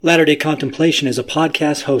Latter-day Contemplation is a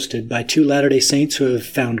podcast hosted by two Latter-day Saints who have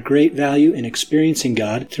found great value in experiencing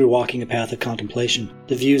God through walking a path of contemplation.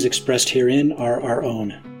 The views expressed herein are our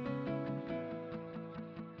own.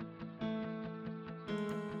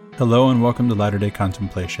 Hello and welcome to Latter-day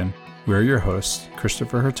Contemplation. We're your hosts,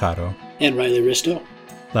 Christopher Hurtado And Riley Risto.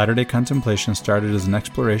 Latter-day Contemplation started as an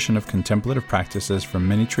exploration of contemplative practices from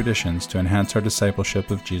many traditions to enhance our discipleship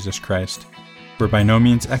of Jesus Christ. We're by no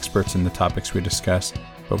means experts in the topics we discuss,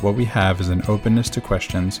 but what we have is an openness to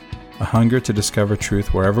questions, a hunger to discover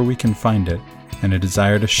truth wherever we can find it, and a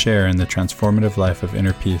desire to share in the transformative life of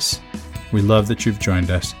inner peace. We love that you've joined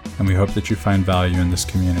us, and we hope that you find value in this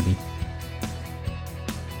community.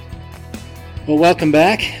 Well, welcome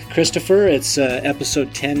back, Christopher. It's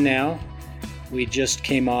episode 10 now. We just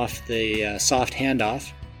came off the soft handoff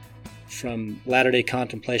from Latter-day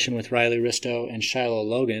Contemplation with Riley Risto and Shiloh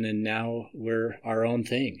Logan, and now we're our own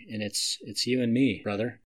thing, and it's you and me,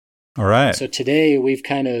 brother. All right. So today we've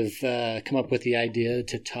kind of come up with the idea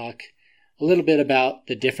to talk a little bit about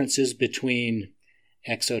the differences between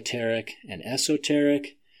exoteric and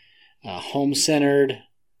esoteric, home-centered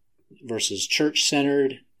versus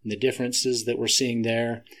church-centered, and the differences that we're seeing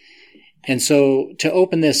there. And so to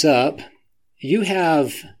open this up, you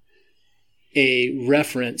have a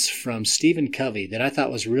reference from Stephen Covey that I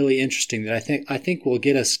thought was really interesting that I think will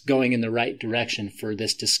get us going in the right direction for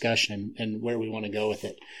this discussion and where we want to go with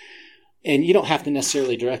it. And you don't have to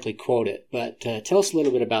necessarily directly quote it, but tell us a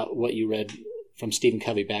little bit about what you read from Stephen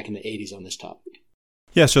Covey back in the 80s on this topic.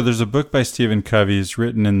 Yeah, so there's a book by Stephen Covey. It's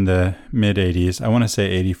written in the mid-80s. I want to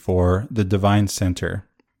say 84, The Divine Center.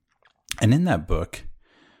 And in that book,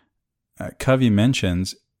 Covey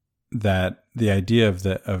mentions that the idea of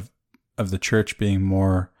the church being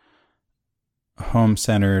more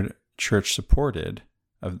home-centered, church-supported,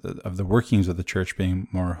 of the workings of the church being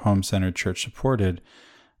more home-centered, church-supported,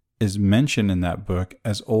 is mentioned in that book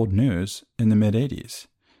as old news in the mid-'80s.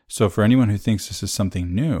 So for anyone who thinks this is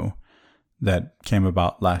something new that came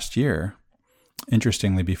about last year,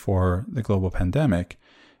 interestingly before the global pandemic,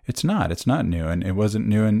 it's not new. And it wasn't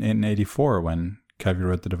new in 84 when Covey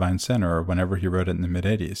wrote The Divine Center or whenever he wrote it in the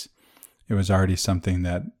mid-'80s. It was already something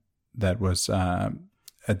that was a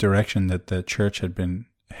direction that the church had been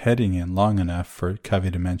heading in long enough for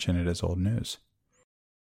Covey to mention it as old news.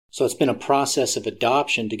 So it's been a process of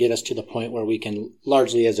adoption to get us to the point where we can,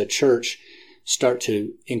 largely as a church, start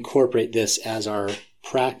to incorporate this as our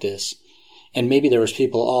practice. And maybe there was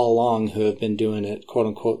people all along who have been doing it, quote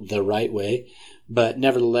unquote, the right way. But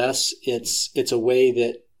nevertheless, it's a way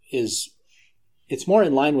that it's more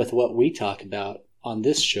in line with what we talk about on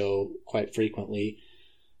this show quite frequently,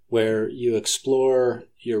 where you explore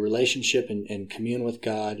your relationship and commune with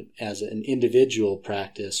God as an individual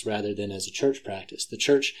practice rather than as a church practice. The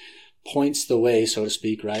church points the way, so to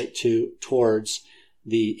speak, right, towards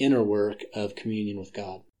the inner work of communion with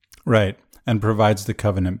God. Right, and provides the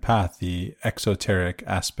covenant path, the exoteric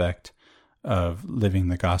aspect of living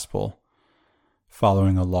the gospel,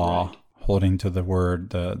 following a law, right, holding to the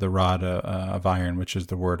word, the rod of iron, which is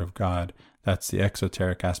the word of God. That's the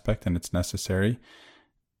exoteric aspect, and it's necessary,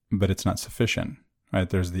 but it's not sufficient, right?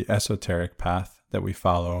 There's the esoteric path that we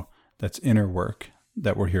follow, that's inner work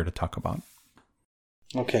that we're here to talk about.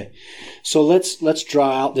 Okay, so let's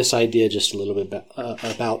draw out this idea just a little bit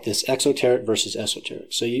about this exoteric versus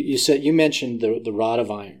esoteric. So you mentioned the rod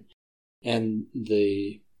of iron, and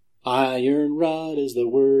the iron rod is the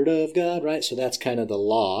word of God, right? So that's kind of the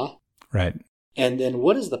law, right? And then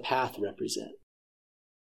what does the path represent?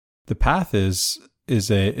 The path is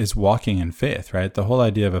walking in faith, right? The whole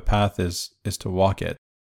idea of a path is to walk it.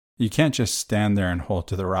 You can't just stand there and hold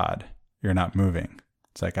to the rod. You're not moving.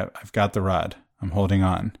 It's like, I've got the rod. I'm holding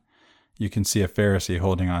on. You can see a Pharisee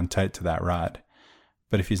holding on tight to that rod.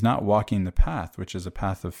 But if he's not walking the path, which is a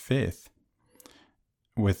path of faith,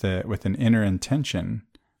 with an inner intention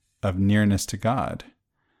of nearness to God,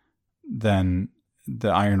 then the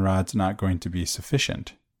iron rod's not going to be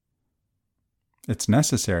sufficient. It's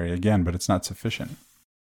necessary, again, but it's not sufficient.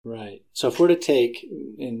 Right. So if we're to take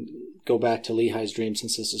and go back to Lehi's dream,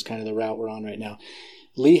 since this is kind of the route we're on right now,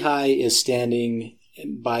 Lehi is standing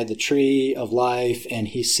by the tree of life and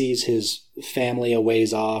he sees his family a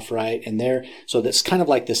ways off, right? And so that's kind of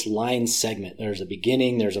like this line segment. There's a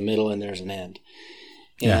beginning, there's a middle, and there's an end.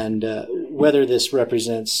 Yeah. And whether this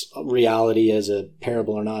represents reality as a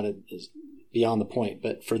parable or not is beyond the point.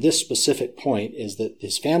 But for this specific point is that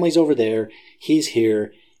his family's over there, he's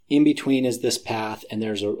here, in between is this path, and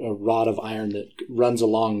there's a rod of iron that runs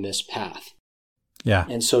along this path. Yeah.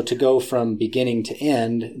 And so to go from beginning to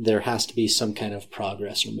end, there has to be some kind of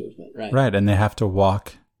progress or movement, right? Right, and they have to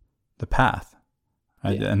walk the path,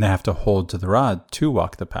 right? And they have to hold to the rod to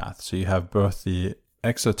walk the path. So you have both the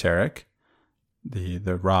exoteric, the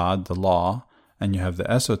rod, the law, and you have the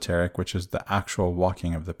esoteric, which is the actual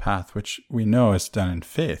walking of the path, which we know is done in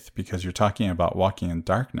faith, because you're talking about walking in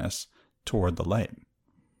darkness toward the light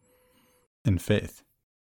in faith.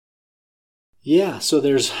 Yeah, so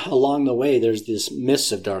there's along the way, there's this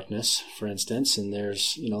mists of darkness, for instance, and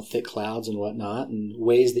there's, thick clouds and whatnot, and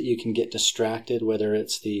ways that you can get distracted, whether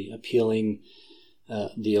it's the appealing,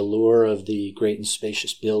 the allure of the great and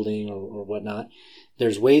spacious building or whatnot.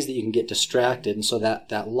 There's ways that you can get distracted, and so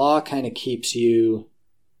that law kind of keeps you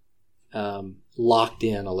locked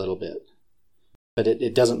in a little bit, but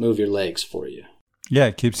it doesn't move your legs for you. Yeah,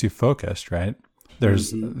 it keeps you focused, right?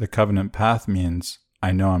 There's the covenant path means,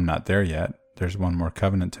 I know I'm not there yet. There's one more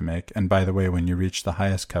covenant to make. And by the way, when you reach the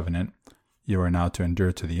highest covenant, you are now to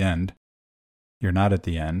endure to the end. You're not at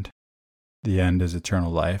the end. The end is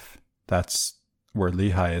eternal life. That's where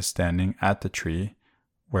Lehi is standing, at the tree,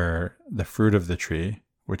 where the fruit of the tree,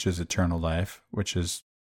 which is eternal life, which is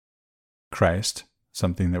Christ,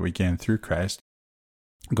 something that we gain through Christ.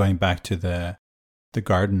 Going back to the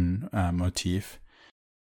garden motif,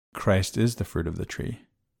 Christ is the fruit of the tree.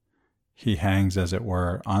 He hangs, as it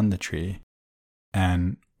were, on the tree.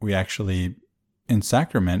 And we actually, in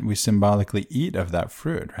sacrament, we symbolically eat of that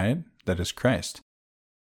fruit, right? That is Christ.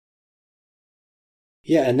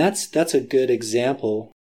 Yeah, and that's a good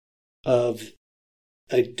example of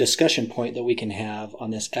a discussion point that we can have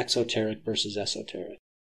on this exoteric versus esoteric.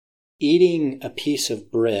 Eating a piece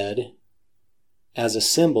of bread as a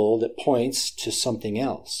symbol that points to something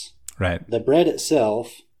else. Right. The bread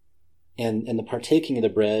itself and the partaking of the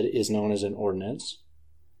bread is known as an ordinance.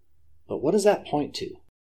 But what does that point to?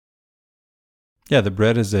 Yeah, the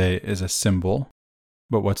bread is a symbol,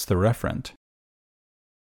 but what's the referent?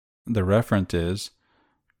 The referent is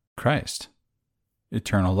Christ,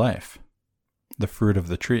 eternal life, the fruit of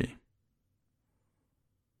the tree.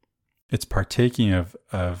 It's partaking of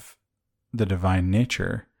the divine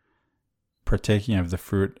nature, partaking of the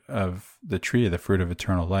fruit of the tree, the fruit of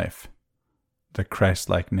eternal life, the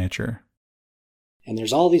Christ-like nature. And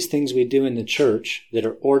there's all these things we do in the church that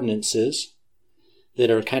are ordinances,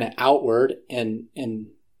 that are kind of outward, and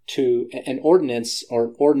to an ordinance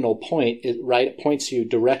or ordinal point, it points you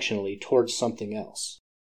directionally towards something else.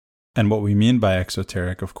 And what we mean by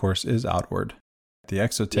exoteric, of course, is outward. The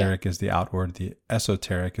exoteric is the outward, the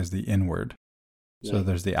esoteric is the inward. Right. So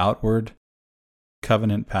there's the outward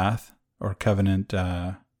covenant path, or covenant,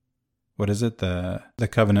 what is it? The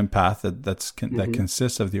covenant path that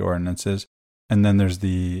consists of the ordinances. And then there's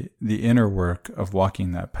the inner work of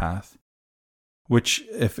walking that path, which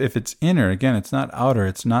if it's inner, again, it's not outer.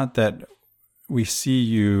 It's not that we see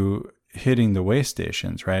you hitting the way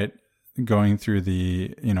stations, right? Going through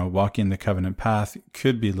walking the covenant path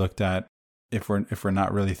could be looked at, if we're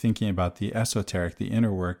not really thinking about the esoteric, the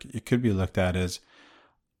inner work, it could be looked at as,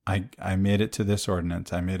 I made it to this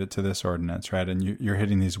ordinance, I made it to this ordinance, right? And you're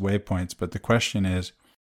hitting these waypoints. But the question is,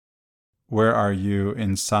 where are you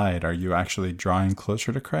inside? Are you actually drawing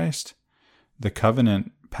closer to Christ? The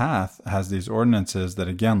covenant path has these ordinances that,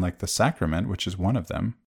 again, like the sacrament, which is one of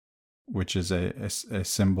them, which is a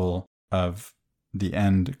symbol of the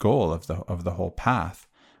end goal of the whole path,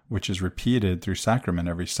 which is repeated through sacrament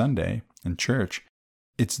every Sunday in church.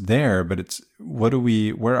 It's there, but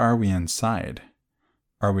where are we inside?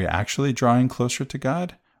 Are we actually drawing closer to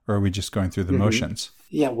God, or are we just going through the motions?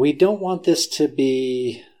 Yeah, we don't want this to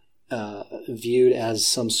be viewed as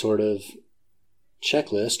some sort of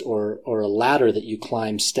checklist or a ladder that you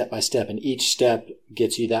climb step by step, and each step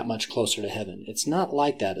gets you that much closer to heaven. It's not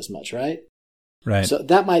like that as much, right? Right. So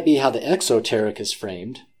that might be how the exoteric is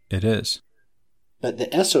framed. It is. But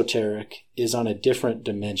the esoteric is on a different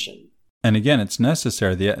dimension. And again, it's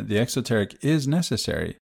necessary. The exoteric is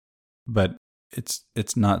necessary, but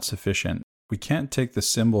it's not sufficient. We can't take the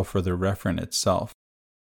symbol for the referent itself,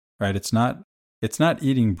 right? It's not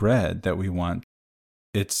eating bread that we want.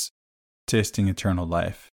 It's tasting eternal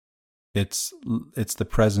life. It's the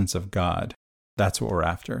presence of God. That's what we're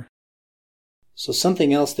after. So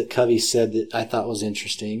something else that Covey said that I thought was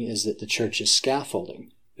interesting is that the church is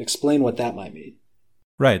scaffolding. Explain what that might mean.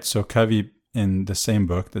 Right. So Covey, in the same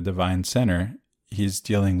book, The Divine Center, he's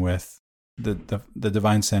dealing with the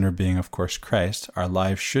divine center being, of course, Christ. Our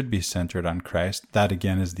lives should be centered on Christ. That,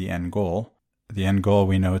 again, is the end goal. The end goal,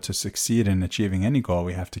 we know, to succeed in achieving any goal,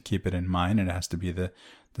 we have to keep it in mind. It has to be the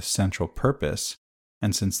central purpose.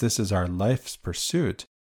 And since this is our life's pursuit,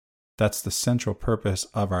 that's the central purpose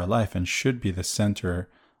of our life and should be the center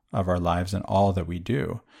of our lives and all that we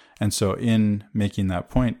do. And so in making that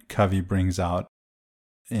point, Covey brings out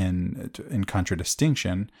in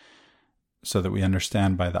contradistinction, so that we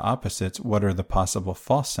understand by the opposites what are the possible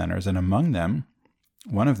false centers. And among them,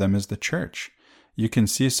 one of them is the church. You can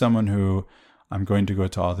see someone who, I'm going to go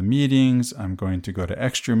to all the meetings, I'm going to go to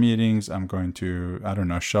extra meetings, I'm going to,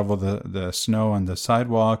 shovel the snow on the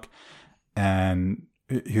sidewalk, and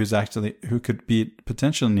who could be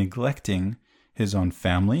potentially neglecting his own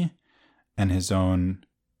family and his own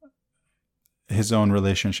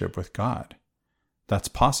relationship with God. That's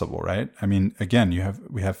possible, right? I mean, again,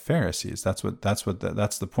 we have Pharisees. That's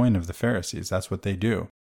the point of the Pharisees. That's what they do.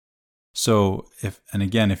 So if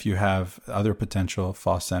you have other potential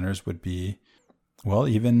false centers would be, well,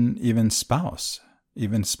 even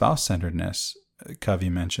spouse-centeredness, Covey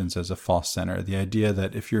mentions as a false center. The idea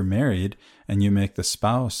that if you're married and you make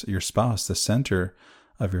your spouse the center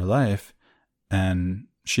of your life, and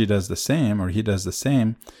she does the same or he does the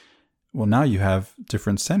same, well, now you have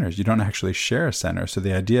different centers. You don't actually share a center. So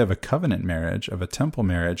the idea of a covenant marriage, of a temple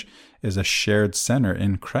marriage, is a shared center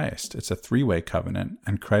in Christ. It's a three-way covenant,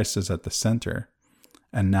 and Christ is at the center.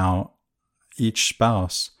 And now each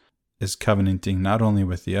spouse is covenanting not only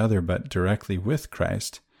with the other, but directly with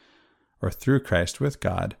Christ, or through Christ with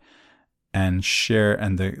God, and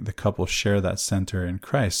the couple share that center in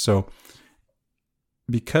Christ. So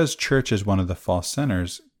because church is one of the false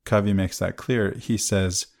centers, Covey makes that clear. He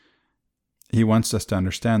says he wants us to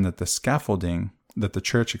understand that the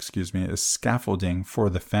church is scaffolding for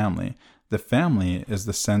the family. The family is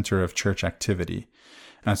the center of church activity.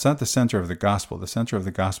 And it's not the center of the gospel. The center of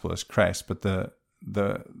the gospel is Christ, but the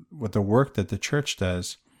work that the church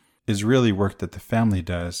does is really work that the family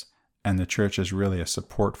does, and the church is really a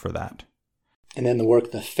support for that. And then the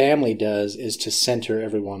work the family does is to center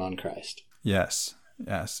everyone on Christ. Yes,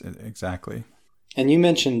 exactly. And you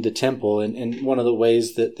mentioned the temple, and one of the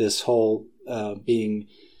ways that this whole being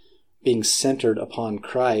centered upon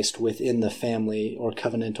Christ within the family or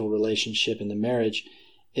covenantal relationship in the marriage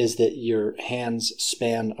is that your hands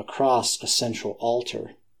span across a central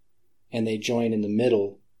altar, and they join in the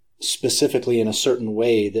middle, specifically in a certain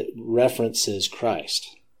way that references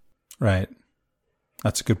Christ. Right.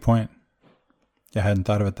 That's a good point. Yeah, I hadn't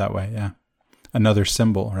thought of it that way. Yeah. Another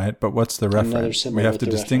symbol, right? But what's the reference? We have to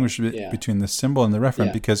distinguish between the symbol and the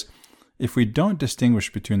referent, because if we don't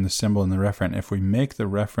distinguish between the symbol and the referent, if we make the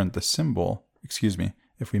referent the symbol,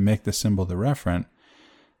 if we make the symbol the referent,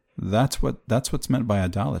 that's what's meant by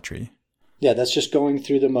idolatry. Yeah, that's just going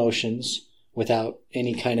through the motions without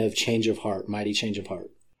any kind of change of heart, mighty change of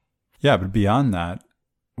heart. Yeah, but beyond that,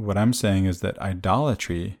 what I'm saying is that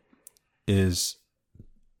idolatry is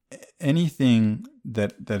anything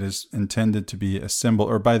that is intended to be a symbol,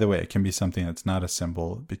 or by the way, it can be something that's not a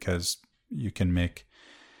symbol, because you can make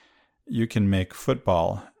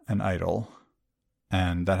football an idol,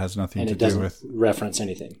 and that has nothing to do with reference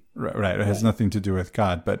anything. Right. It has nothing to do with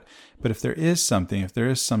God. But if there is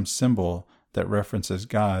some symbol that references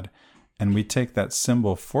God, and we take that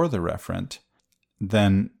symbol for the referent,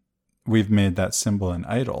 then we've made that symbol an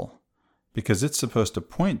idol, because it's supposed to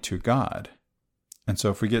point to God. And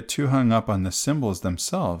so if we get too hung up on the symbols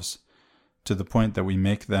themselves to the point that we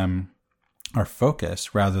make them our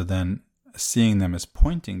focus rather than seeing them as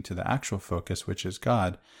pointing to the actual focus, which is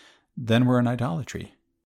God, then we're in idolatry.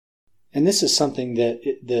 And this is something that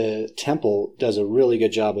the temple does a really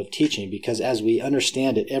good job of teaching, because as we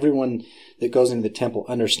understand it, everyone that goes into the temple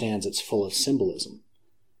understands it's full of symbolism.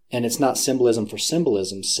 And it's not symbolism for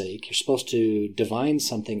symbolism's sake. You're supposed to divine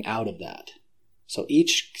something out of that. So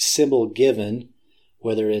each symbol given,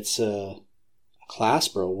 whether it's a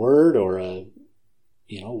clasp or a word or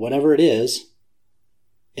whatever it is,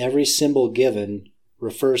 every symbol given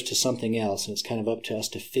refers to something else, and it's kind of up to us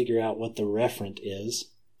to figure out what the referent is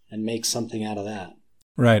and make something out of that.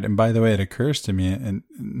 Right. And by the way, it occurs to me, and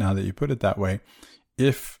now that you put it that way,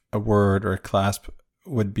 if a word or a clasp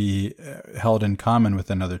would be held in common with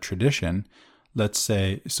another tradition, let's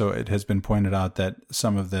say, so it has been pointed out that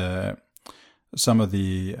some of the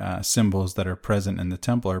symbols that are present in the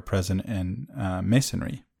temple are present in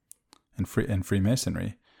Masonry, in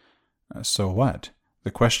Freemasonry. So what?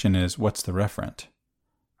 The question is, what's the referent?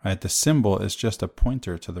 Right? The symbol is just a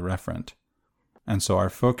pointer to the referent. And so our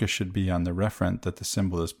focus should be on the referent that the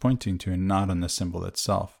symbol is pointing to, and not on the symbol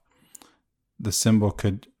itself. The symbol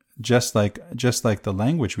could, just like the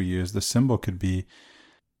language we use, the symbol could be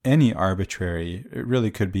any arbitrary, it really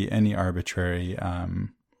could be any arbitrary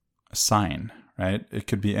sign, right? It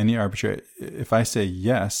could be any arbitrary. If I say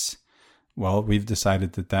yes, well, we've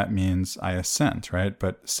decided that means I assent, right?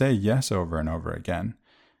 But say yes over and over again.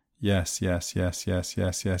 Yes, yes, yes, yes,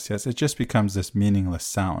 yes, yes, yes. It just becomes this meaningless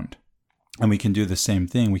sound. And we can do the same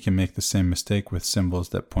thing. We can make the same mistake with symbols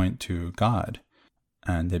that point to God,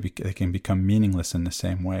 and they can become meaningless in the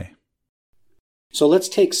same way. So let's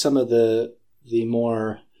take some of the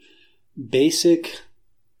more basic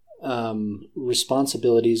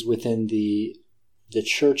responsibilities within the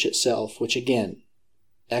church itself, which again,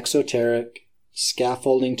 exoteric,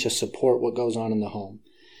 scaffolding to support what goes on in the home,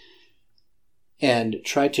 and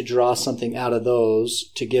try to draw something out of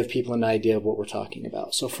those to give people an idea of what we're talking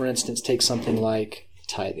about. So for instance, take something like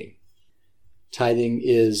tithing. Tithing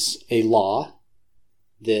is a law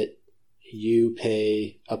that you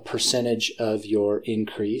pay a percentage of your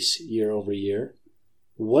increase year over year.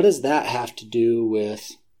 What does that have to do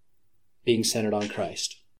with being centered on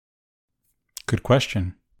Christ? Good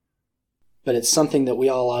question. But it's something that we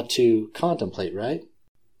all ought to contemplate, right?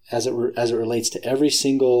 As it relates to every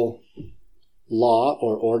single law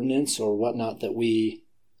or ordinance or whatnot that we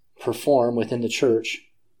perform within the church.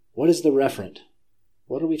 What is the referent?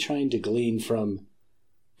 What are we trying to glean from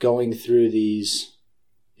going through these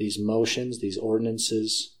motions, these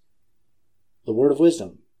ordinances? The word of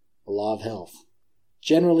wisdom, the law of health.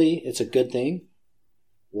 Generally, it's a good thing.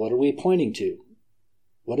 What are we pointing to?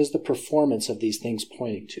 What is the performance of these things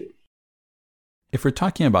pointing to? If we're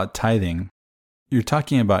talking about tithing, you're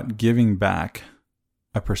talking about giving back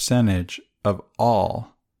a percentage of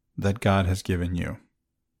all that God has given you.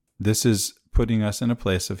 This is putting us in a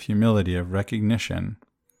place of humility, of recognition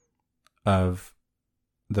of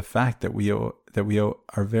the fact that we owe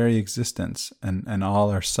our very existence and all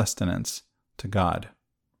our sustenance to God,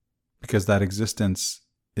 because that existence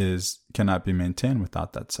cannot be maintained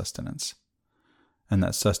without that sustenance, and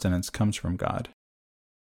that sustenance comes from God.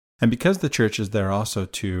 And because the church is there also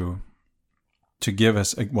to give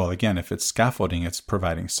us, well, again, if it's scaffolding, it's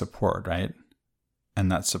providing support, right?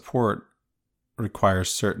 And that support requires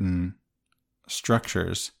certain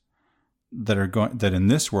structures that in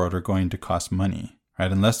this world are going to cost money,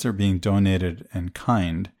 right? Unless they're being donated in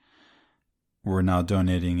kind, we're now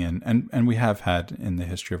donating and we have had in the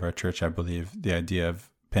history of our church, I believe, the idea of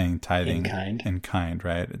paying tithing in kind,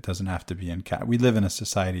 right? It doesn't have to be in cash. We live in a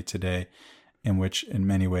society today in which, in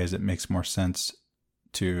many ways, it makes more sense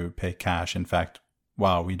to pay cash. In fact,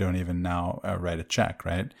 we don't even now write a check,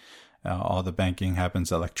 right? All the banking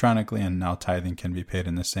happens electronically, and now tithing can be paid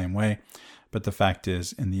in the same way. But the fact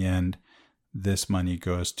is, in the end, this money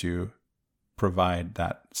goes to provide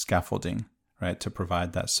that scaffolding, right? To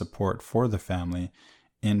provide that support for the family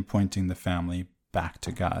in pointing the family back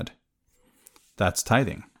to God. That's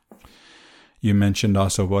tithing. You mentioned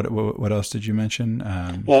also, what else did you mention?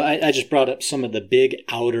 Well, I just brought up some of the big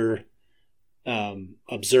outer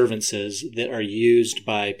observances that are used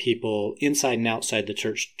by people inside and outside the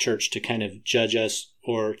church to kind of judge us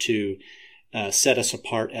or to set us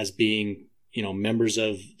apart as being, members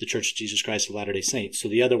of the Church of Jesus Christ of Latter-day Saints. So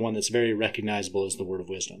the other one that's very recognizable is the word of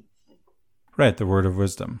wisdom. Right, the word of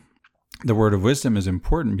wisdom. The word of wisdom is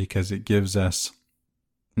important because it gives us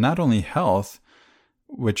not only health,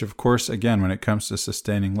 which of course, again, when it comes to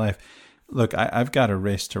sustaining life, look, I've got a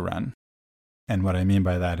race to run. And what I mean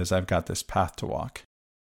by that is I've got this path to walk.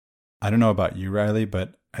 I don't know about you, Riley,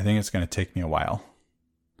 but I think it's going to take me a while.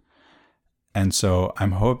 And so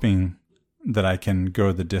I'm hoping that I can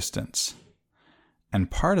go the distance.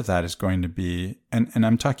 And part of that is going to be, and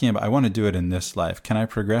I'm talking about, I want to do it in this life. Can I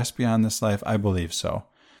progress beyond this life? I believe so.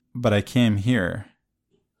 But I came here.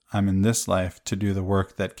 I'm in this life to do the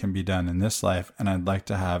work that can be done in this life, and I'd like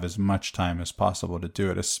to have as much time as possible to do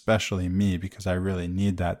it, especially me, because I really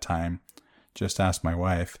need that time. Just ask my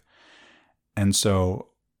wife. And so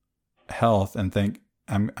health, and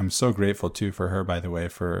I'm so grateful too for her, by the way,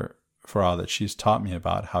 for all that she's taught me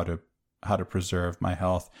about how to preserve my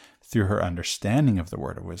health through her understanding of the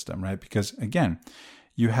word of wisdom, right? Because again,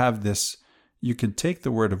 you could take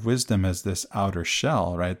the word of wisdom as this outer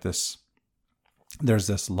shell, right? There's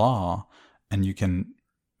this law, and you can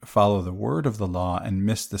follow the word of the law and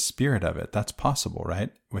miss the spirit of it. That's possible, right?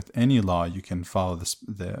 With any law, you can follow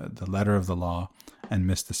the letter of the law and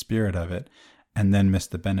miss the spirit of it, and then miss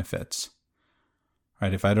the benefits,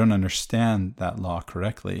 right? If I don't understand that law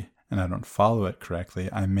correctly and I don't follow it correctly,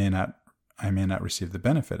 I may not receive the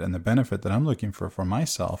benefit. And the benefit that I'm looking for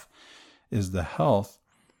myself is the health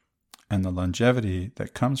and the longevity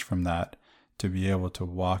that comes from that, to be able to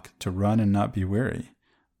walk, to run and not be weary.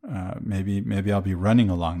 Maybe I'll be running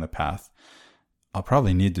along the path. I'll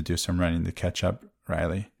probably need to do some running to catch up,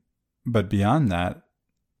 Riley. But beyond that,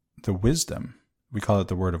 the wisdom, we call it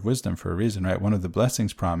the word of wisdom for a reason, right? One of the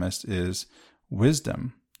blessings promised is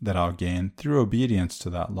wisdom that I'll gain through obedience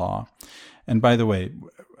to that law. And by the way,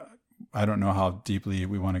 I don't know how deeply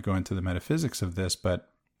we want to go into the metaphysics of this,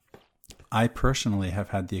 but I personally have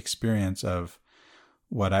had the experience of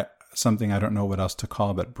something I don't know what else to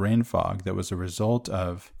call, but brain fog that was a result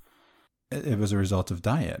of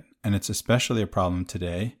diet. And it's especially a problem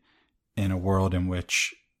today in a world in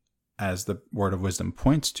which, as the Word of Wisdom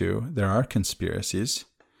points to, there are conspiracies.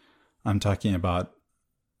 I'm talking about,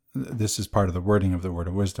 this is part of the wording of the Word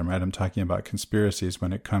of Wisdom, right? I'm talking about conspiracies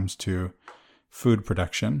when it comes to food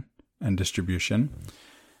production and distribution.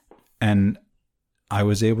 And I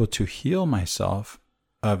was able to heal myself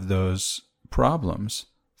of those problems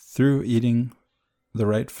through eating the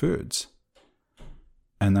right foods.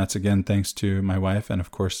 And that's, again, thanks to my wife. And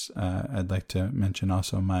of course, I'd like to mention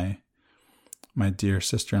also my dear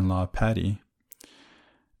sister-in-law, Patty.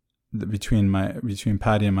 Between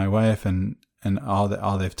Patty and my wife and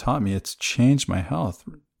all they've taught me, it's changed my health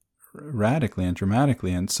radically and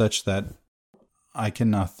dramatically, and such that I can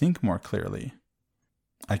now think more clearly.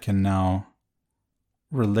 I can now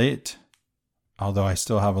relate, although I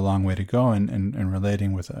still have a long way to go in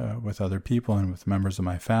relating with other people and with members of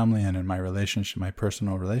my family and in my relationship, my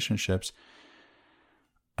personal relationships.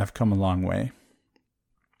 I've come a long way.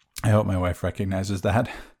 I hope my wife recognizes that.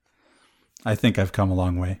 I think I've come a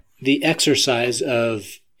long way. The exercise of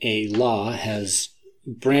a law has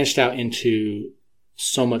branched out into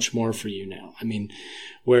so much more for you now. I mean,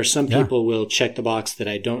 where some people will check the box that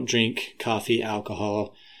I don't drink coffee,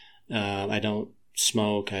 alcohol, I don't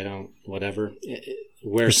smoke, I don't whatever.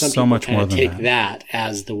 Where it's some so people much kind more of than take that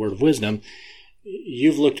as the word of wisdom,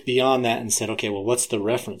 you've looked beyond that and said, okay, well, what's the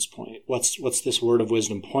reference point? What's this word of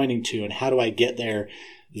wisdom pointing to, and how do I get there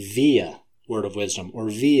via word of wisdom or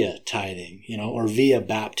via tithing, or via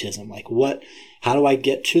baptism? How do I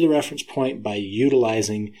get to the reference point by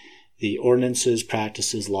utilizing the ordinances,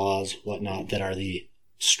 practices, laws, whatnot that are the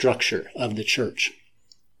structure of the church?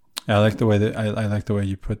 I like the way I like the way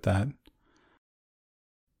you put that.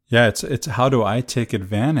 Yeah, it's how do I take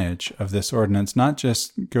advantage of this ordinance? Not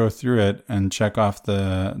just go through it and check off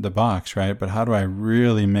the box, right? But how do I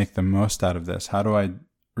really make the most out of this? How do I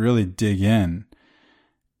really dig in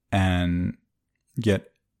and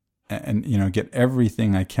get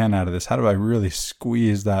everything I can out of this? How do I really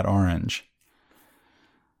squeeze that orange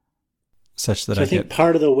such that I think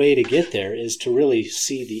part of the way to get there is to really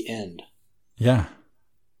see the end. Yeah.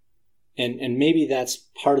 And maybe that's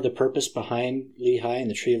part of the purpose behind Lehi and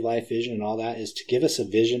the Tree of Life vision and all that, is to give us a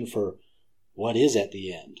vision for what is at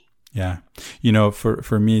the end. Yeah.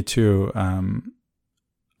 For me too,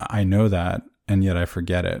 I know that, and yet I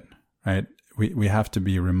forget it, right? We have to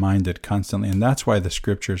be reminded constantly. And that's why the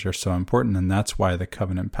scriptures are so important. And that's why the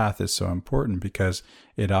covenant path is so important, because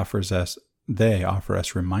they offer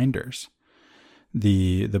us reminders.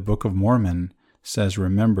 The Book of Mormon says,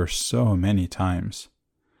 remember so many times.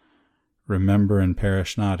 Remember and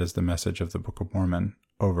perish not is the message of the Book of Mormon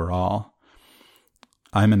overall.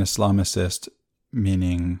 I'm an Islamicist,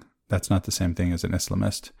 meaning that's not the same thing as an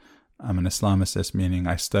Islamist. I'm an Islamicist, meaning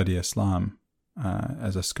I study Islam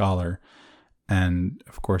as a scholar. And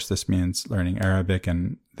of course, this means learning Arabic,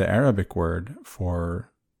 and the Arabic word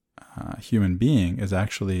for human being is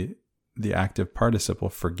actually the active participle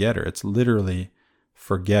forgetter. It's literally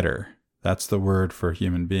forgetter. That's the word for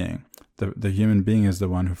human being. The human being is the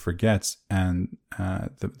one who forgets, and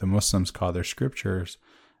the Muslims call their scriptures,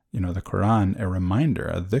 the Quran, a reminder,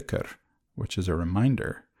 a dhikr, which is a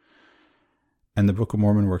reminder. And the Book of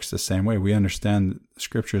Mormon works the same way. We understand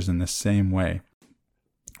scriptures in the same way.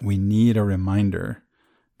 We need a reminder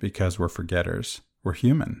because we're forgetters. We're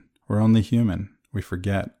human. We're only human. We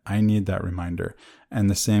forget. I need that reminder. And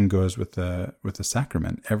the same goes with the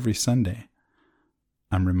sacrament. Every Sunday,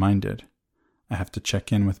 I'm reminded. I have to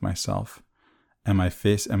check in with myself. Am I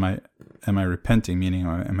repenting? Meaning,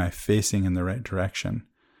 am I facing in the right direction?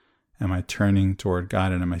 Am I turning toward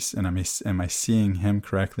God, and am I seeing Him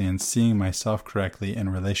correctly and seeing myself correctly in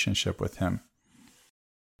relationship with Him?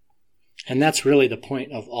 And that's really the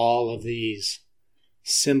point of all of these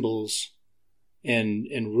symbols and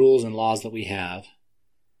rules and laws that we have.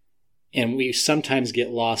 And we sometimes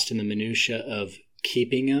get lost in the minutia of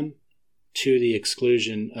keeping them to the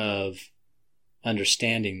exclusion of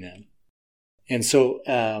understanding them. And so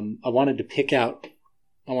I want to pick out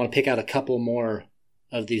a couple more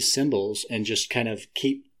of these symbols and just kind of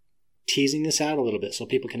keep teasing this out a little bit so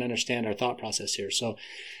people can understand our thought process here. So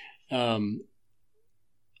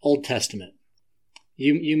Old Testament.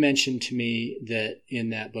 You mentioned to me that in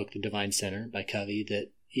that book, The Divine Center by Covey, that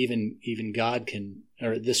even God can,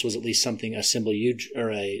 or this was at least something, a symbol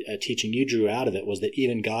a teaching you drew out of it, was that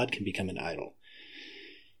even God can become an idol.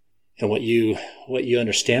 And what you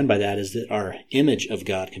understand by that is that our image of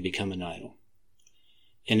God can become an idol.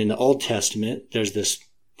 And in the Old Testament, there's this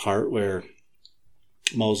part where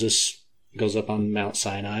Moses goes up on Mount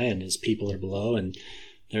Sinai and his people are below, and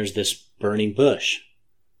there's this burning bush.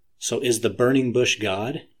 So is the burning bush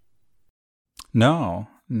God? No,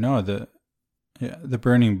 the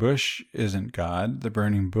burning bush isn't God. The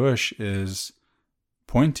burning bush is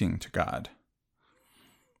pointing to God.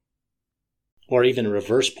 Or even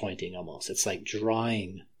reverse pointing almost. It's like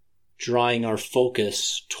drawing our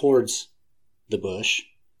focus towards the bush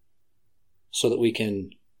so that we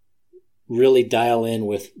can really dial in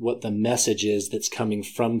with what the message is that's coming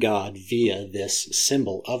from God via this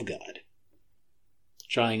symbol of God.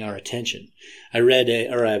 Drawing our attention. I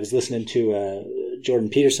was listening to a Jordan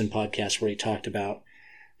Peterson podcast where he talked about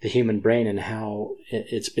the human brain and how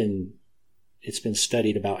it's been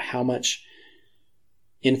studied about how much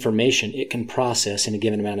information it can process in a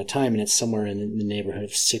given amount of time, and it's somewhere in the neighborhood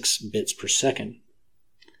of 6 bits per second.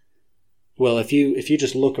 Well, if you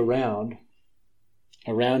just look around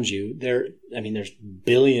you, there's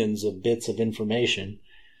billions of bits of information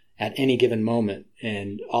at any given moment,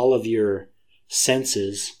 and all of your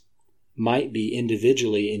senses might be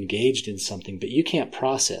individually engaged in something, but you can't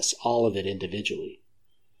process all of it individually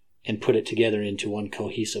and put it together into one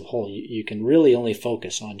cohesive whole. You can really only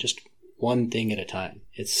focus on just one thing at a time.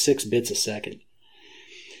 It's 6 bits a second.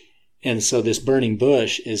 And so this burning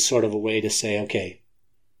bush is sort of a way to say, okay,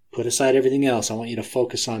 put aside everything else. I want you to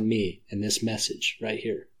focus on me and this message right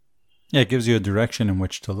here. Yeah, it gives you a direction in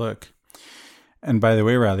which to look. And by the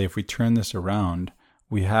way, Riley, if we turn this around,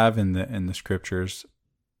 we have in the scriptures,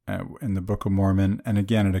 in the Book of Mormon, and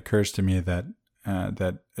again, it occurs to me that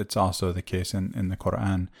it's also the case in the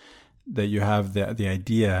Quran, that you have the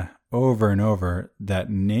idea over and over that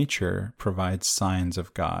nature provides signs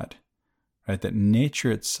of God, right? That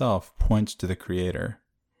nature itself points to the Creator.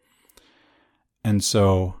 And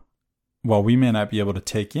so, while we may not be able to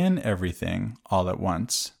take in everything all at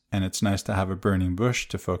once, and it's nice to have a burning bush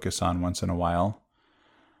to focus on once in a while,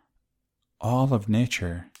 all of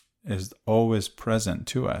nature is always present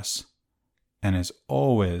to us and is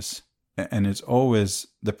always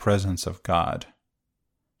the presence of God.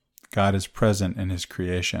 God is present in his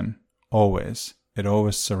creation, always. It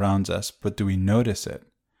always surrounds us, but do we notice it?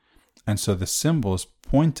 And so the symbols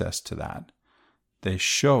point us to that. They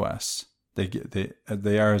show us.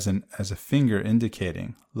 They are as a finger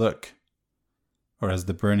indicating, look, or as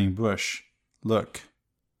the burning bush, look.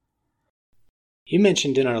 You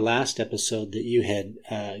mentioned in our last episode that you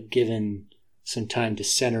had given some time to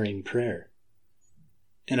centering prayer.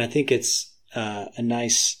 And I think it's a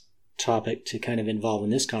nice topic to kind of involve in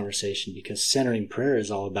this conversation, because centering prayer is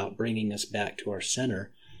all about bringing us back to our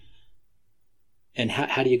center. And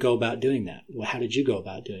how do you go about doing that? Well, how did you go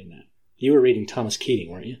about doing that? You were reading Thomas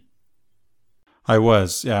Keating, weren't you? I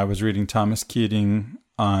was reading Thomas Keating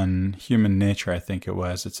on human nature, I think it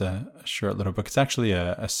was. It's a short little book. It's actually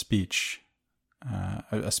a speech,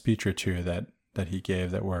 a speech or two that he gave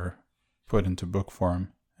that were put into book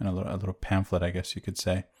form, and a little pamphlet, I guess you could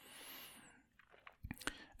say.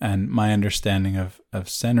 And my understanding of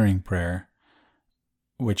centering prayer,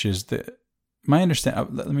 which is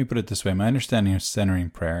let me put it this way. My understanding of centering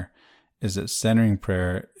prayer is that centering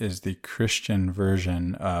prayer is the Christian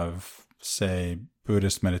version of, say,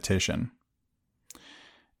 Buddhist meditation.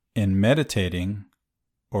 In meditating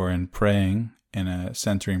or in praying in a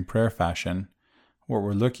centering prayer fashion, what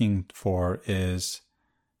we're looking for is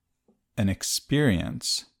an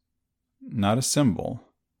experience, not a symbol,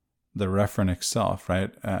 the referent itself,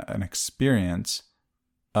 right? An experience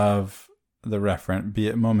of the referent, be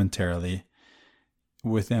it momentarily,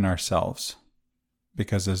 within ourselves.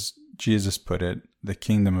 Because as Jesus put it, the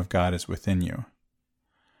kingdom of God is within you.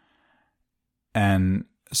 And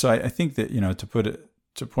so I think that,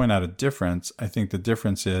 to point out a difference, I think the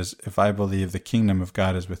difference is if I believe the kingdom of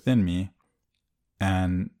God is within me,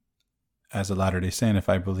 and as a Latter-day Saint, if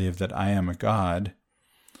I believe that I am a God,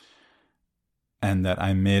 and that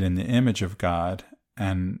I'm made in the image of God,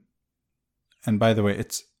 and by the way,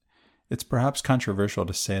 it's perhaps controversial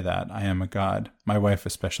to say that I am a God. My wife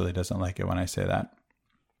especially doesn't like it when I say that.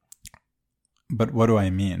 But what do I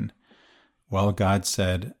mean? Well, God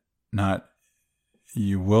said, not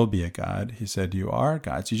you will be a God. He said, you are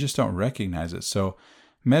gods. You just don't recognize it. So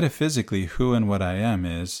metaphysically, who and what I am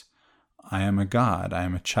is, I am a God. I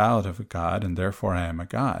am a child of a God, and therefore I am a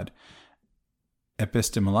God.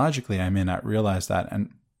 Epistemologically, I may not realize that.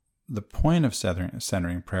 And the point of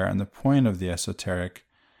centering prayer and the point of the esoteric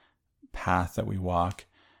path that we walk,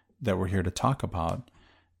 that we're here to talk about,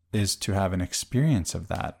 is to have an experience of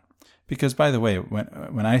that. Because, by the way,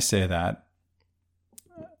 when I say that,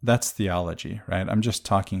 that's theology, right? I'm just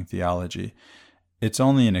talking theology. it's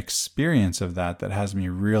only an experience of that that has me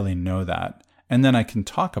really know that. And then I can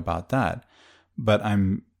talk about that, but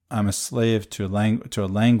I'm a slave to a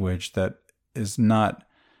language that is not,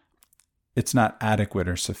 it's not adequate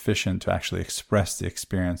or sufficient to actually express the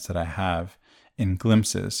experience that I have in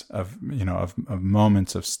glimpses of, of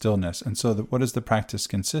moments of stillness. And so what does the practice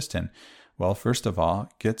consist in? Well, first of all,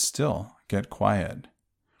 get still, get quiet.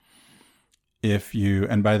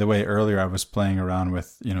 And by the way, earlier I was playing around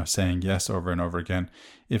with, saying yes over and over again.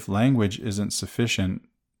 If language isn't sufficient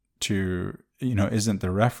to, isn't the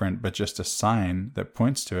referent, but just a sign that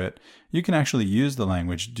points to it, you can actually use the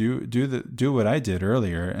language. Do what I did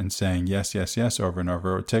earlier and saying yes, yes, yes over and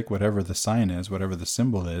over, or take whatever the sign is, whatever the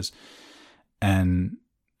symbol is, and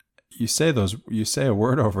you say a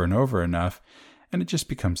word over and over enough, and it just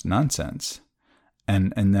becomes nonsense.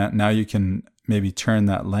 And that now you can maybe turn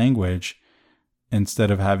that language,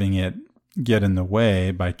 instead of having it get in the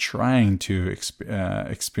way by trying to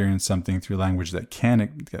experience something through language that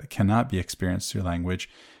cannot be experienced through language,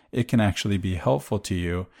 it can actually be helpful to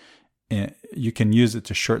you. You can use it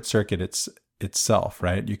to short circuit itself,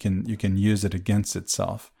 right? You can use it against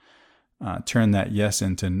itself. Turn that yes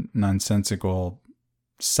into nonsensical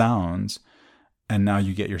sounds, and now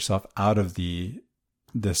you get yourself out of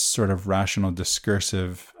this sort of rational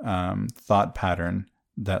discursive thought pattern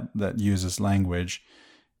that uses language,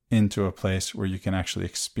 into a place where you can actually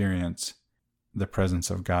experience the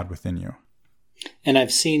presence of God within you. And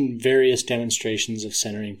I've seen various demonstrations of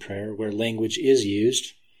centering prayer where language is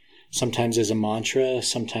used, sometimes as a mantra,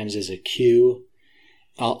 sometimes as a cue.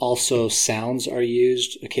 Also, sounds are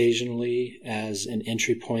used occasionally as an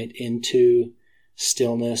entry point into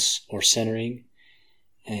stillness or centering.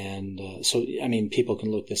 And people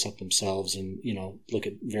can look this up themselves and, look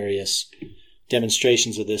at various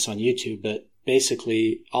demonstrations of this on YouTube. But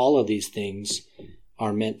basically, all of these things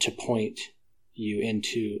are meant to point you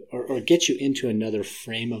into, or get you into another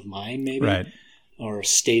frame of mind, maybe, right, or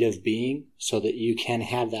state of being, so that you can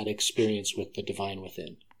have that experience with the divine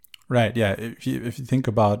within. Right. Yeah. If you think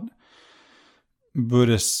about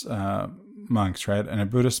Buddhist monks, right, in a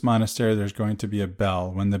Buddhist monastery, there's going to be a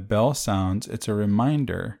bell. When the bell sounds, it's a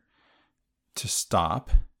reminder to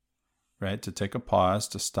stop, right, to take a pause,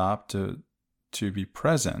 to stop, to be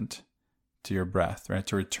present to your breath, right,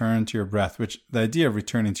 to return to your breath, which the idea of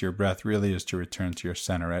returning to your breath really is to return to your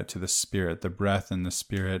center, right, to the spirit. The breath and the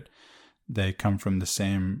spirit, they come from the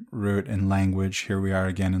same root in language. Here we are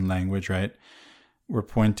again in language, right? We're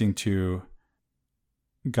pointing to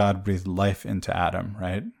God breathed life into Adam,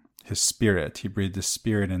 right? His spirit. He breathed the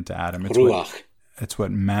spirit into Adam. It's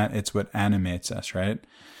what animates us, right?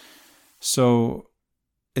 So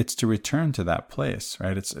it's to return to that place,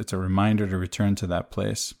 right? It's a reminder to return to that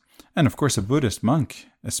place. And of course, a Buddhist monk,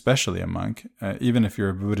 especially a monk, even if you're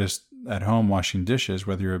a Buddhist at home washing dishes,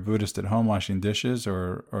 whether you're a Buddhist at home washing dishes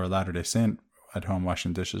or a Latter-day Saint at home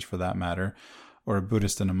washing dishes for that matter, or a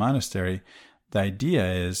Buddhist in a monastery, the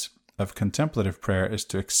idea of contemplative prayer is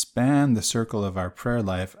to expand the circle of our prayer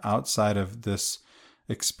life outside of this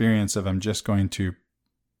experience of I'm just going to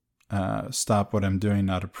stop what I'm doing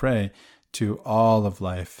now to pray, to all of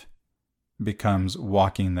life becomes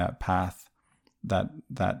walking that path,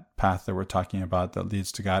 that path that we're talking about that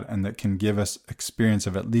leads to God, and that can give us experience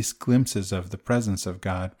of at least glimpses of the presence of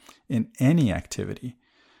God in any activity.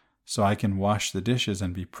 So I can wash the dishes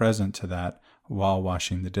and be present to that while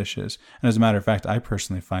washing the dishes. And as a matter of fact, I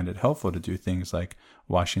personally find it helpful to do things like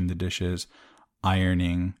washing the dishes,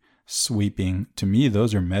 ironing, sweeping. To me,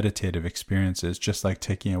 those are meditative experiences, just like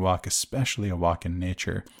taking a walk, especially a walk in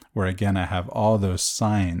nature, where again, I have all those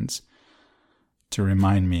signs to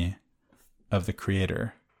remind me of the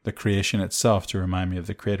Creator, the creation itself to remind me of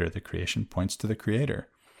the Creator. The creation points to the Creator.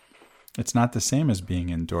 It's not the same as being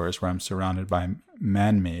indoors where I'm surrounded by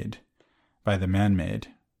the man-made,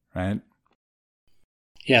 right?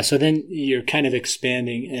 Yeah, so then you're kind of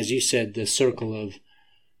expanding, as you said, the circle of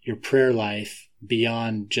your prayer life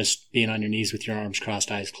beyond just being on your knees with your arms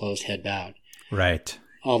crossed, eyes closed, head bowed. Right.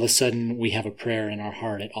 All of a sudden, we have a prayer in our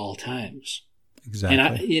heart at all times.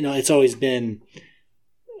 Exactly. And it's always been,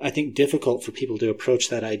 I think, difficult for people to approach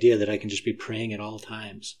that idea that I can just be praying at all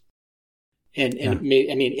times. And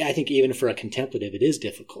I think even for a contemplative, it is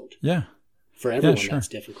difficult. Yeah. For everyone, that's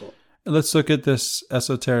difficult. Let's look at this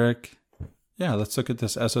esoteric. Yeah, let's look at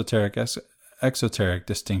this esoteric exoteric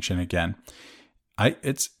distinction again.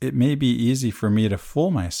 It may be easy for me to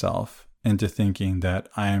fool myself into thinking that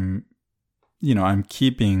I'm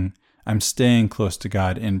staying close to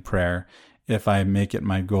God in prayer if I make it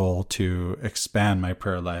my goal to expand my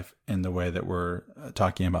prayer life in the way that we're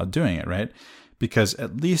talking about doing it, right? Because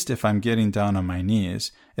at least if I'm getting down on my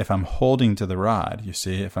knees, if I'm holding to the rod, you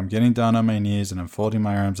see, if I'm getting down on my knees and I'm folding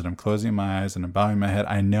my arms and I'm closing my eyes and I'm bowing my head,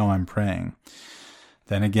 I know I'm praying.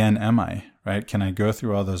 Then again, am I, right? Can I go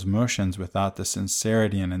through all those motions without the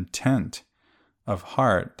sincerity and intent of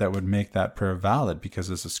heart that would make that prayer valid? Because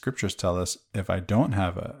as the scriptures tell us, if I don't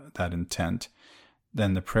have that intent,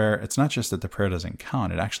 then the prayer, it's not just that the prayer doesn't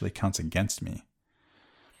count, it actually counts against me.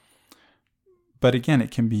 But again, it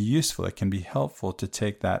can be useful, it can be helpful to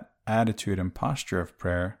take that attitude and posture of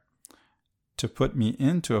prayer to put me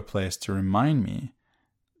into a place to remind me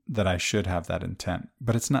that I should have that intent.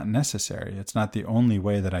 But it's not necessary. It's not the only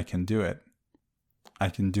way that I can do it. I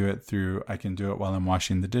can do it while I'm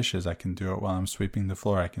washing the dishes. I can do it while I'm sweeping the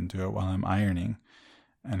floor. I can do it while I'm ironing.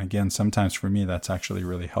 And again, sometimes for me, that's actually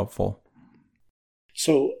really helpful.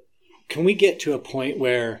 So can we get to a point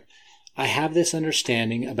where I have this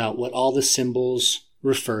understanding about what all the symbols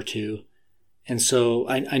refer to, and so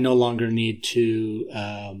I no longer need to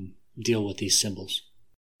deal with these symbols?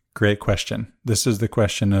 Great question. This is the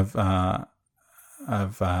question of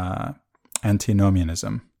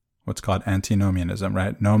antinomianism, what's called antinomianism,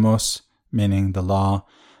 right? Nomos meaning the law,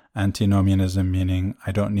 antinomianism meaning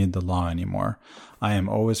I don't need the law anymore. I am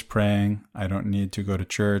always praying. I don't need to go to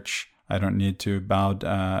church. I don't need to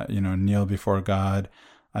kneel before God.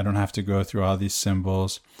 I don't have to go through all these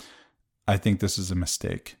symbols. I think this is a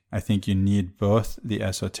mistake. I think you need both the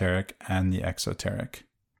esoteric and the exoteric.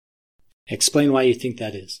 Explain why you think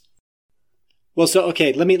that is. Well, so,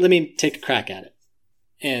 okay, let me take a crack at it,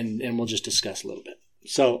 and we'll just discuss a little bit.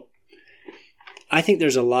 So I think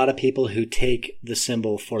there's a lot of people who take the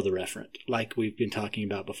symbol for the referent, like we've been talking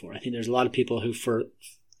about before. I think there's a lot of people who, for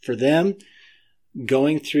them,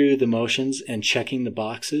 going through the motions and checking the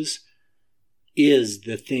boxes is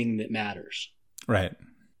the thing that matters. Right.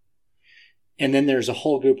 And then there's a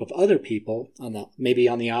whole group of other people maybe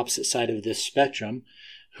on the opposite side of this spectrum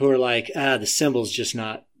who are like, the symbol's just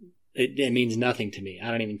not, it means nothing to me.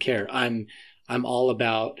 I don't even care. I'm all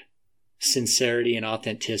about sincerity and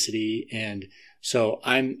authenticity. And so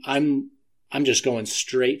I'm just going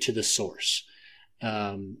straight to the source.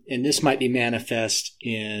 And this might be manifest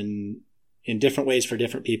in different ways for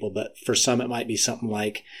different people, but for some it might be something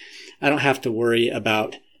like, I don't have to worry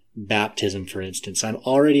about baptism, for instance. I'm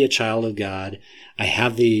already a child of God. I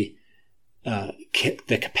have the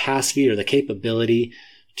capacity or the capability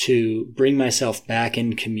to bring myself back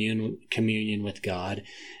in communion with God.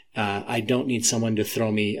 I don't need someone to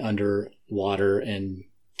throw me under water and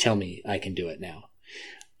tell me I can do it now.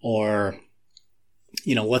 Or,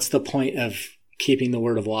 what's the point of keeping the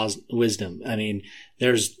word of wisdom? I mean,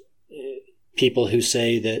 there's people who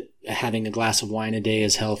say that having a glass of wine a day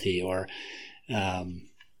is healthy, or,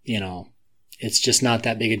 it's just not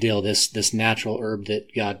that big a deal. This natural herb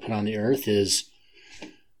that God put on the earth it's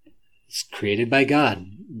created by God.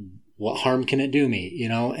 What harm can it do me?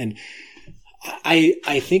 And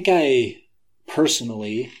I think I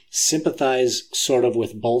personally sympathize sort of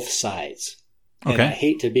with both sides. Okay. And I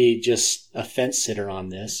hate to be just a fence sitter on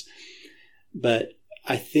this, but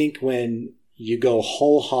I think when you go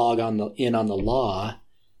whole hog on the law,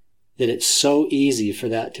 that it's so easy for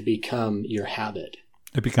that to become your habit.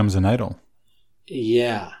 It becomes an idol.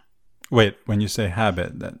 Yeah. Wait, when you say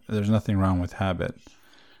habit, there's nothing wrong with habit.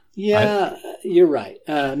 Yeah, you're right.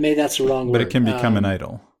 Maybe that's the wrong word. But it can become an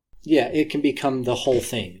idol. Yeah, it can become the whole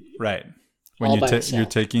thing. Right. When you're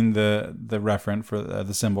taking the referent for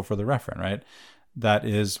the symbol for the referent, right? That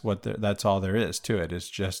is that's all there is to it. It's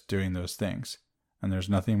just doing those things. And there's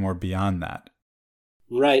nothing more beyond that.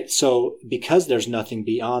 Right. So because there's nothing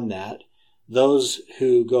beyond that, those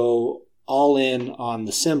who go all in on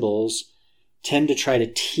the symbols tend to try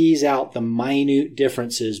to tease out the minute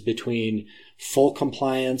differences between full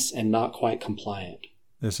compliance and not quite compliant.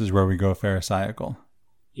 This is where we go Pharisaical.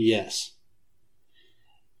 Yes.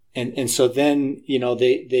 And so then,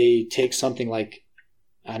 they take something like,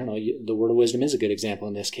 I don't know, the word of wisdom is a good example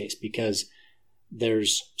in this case, because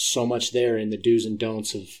there's so much there in the do's and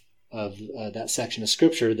don'ts of that section of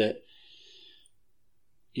scripture that,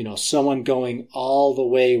 someone going all the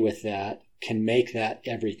way with that can make that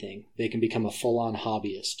everything. They can become a full-on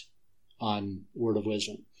hobbyist on word of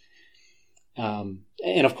wisdom.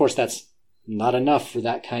 And of course, that's not enough for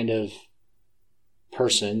that kind of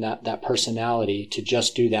person, that personality, to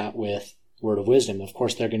just do that with word of wisdom. Of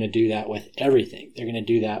course, they're going to do that with everything. They're going to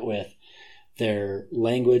do that with their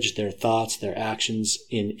language, their thoughts, their actions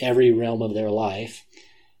in every realm of their life.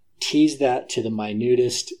 Tease that to the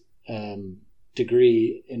minutest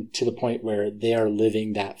degree, and to the point where they are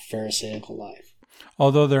living that Pharisaical life.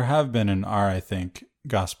 Although there have been and are, I think,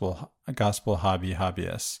 gospel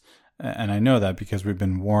hobbyists. And I know that because we've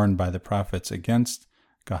been warned by the prophets against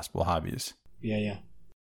gospel hobbies. Yeah.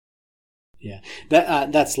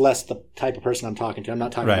 That's less the type of person I'm talking to. I'm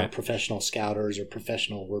not talking about professional scouters or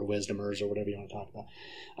professional word wisdomers or whatever you want to talk about.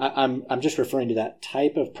 I'm just referring to that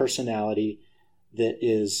type of personality that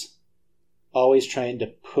is always trying to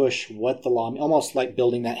push what the law, almost like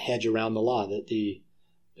building that hedge around the law that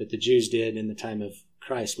the Jews did in the time of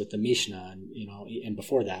Christ with the Mishnah, and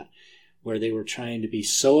before that, where they were trying to be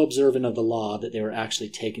so observant of the law that they were actually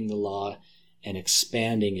taking the law and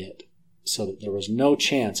expanding it so that there was no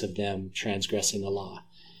chance of them transgressing the law.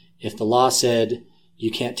 If the law said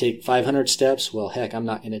you can't take 500 steps, well, heck, I'm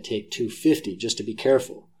not going to take 250 just to be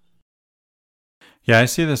careful. Yeah, I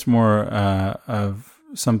see this more of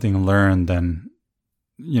something learned than,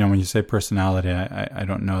 when you say personality, I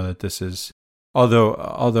don't know that this is,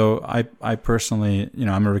 although I personally,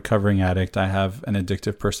 I'm a recovering addict, I have an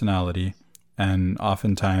addictive personality, and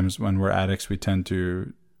oftentimes when we're addicts, we tend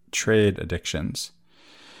to trade addictions.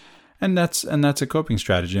 And that's a coping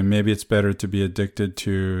strategy. And maybe it's better to be addicted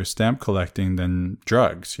to stamp collecting than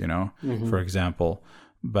drugs, for example,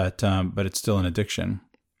 but it's still an addiction.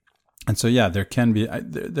 And so, yeah,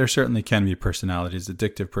 there certainly can be personalities,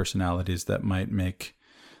 addictive personalities that might make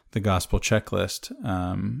the gospel checklist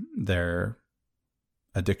their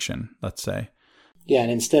addiction, let's say. Yeah, and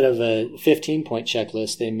instead of a 15-point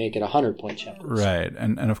checklist, they make it a 100-point checklist. Right,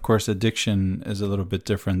 and of course, addiction is a little bit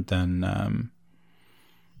different than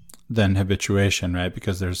habituation, right?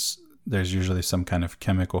 Because there's usually some kind of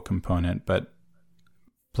chemical component, but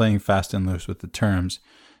playing fast and loose with the terms,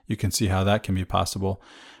 you can see how that can be possible.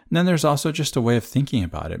 And then there's also just a way of thinking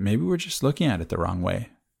about it. Maybe we're just looking at it the wrong way.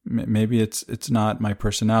 Maybe it's not my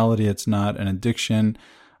personality. It's not an addiction.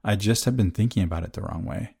 I just have been thinking about it the wrong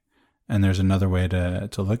way. And there's another way to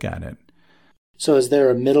look at it. So is there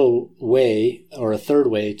a middle way or a third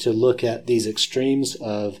way to look at these extremes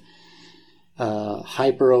of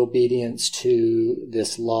hyper-obedience to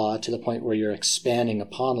this law to the point where you're expanding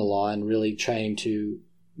upon the law and really trying to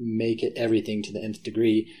make it everything to the nth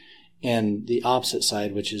degree, and the opposite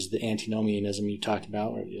side, which is the antinomianism you talked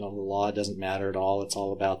about, where the law doesn't matter at all. It's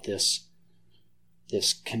all about this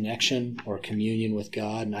connection or communion with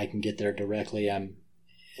God, and I can get there directly. And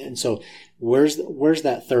so where's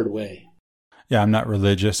that third way? Yeah, I'm not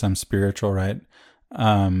religious. I'm spiritual, right?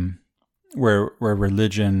 Where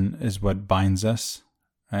religion is what binds us,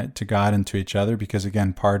 right, to God and to each other. Because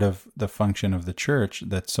again, part of the function of the church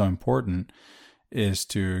that's so important is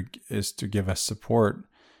to give us support,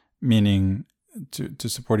 meaning to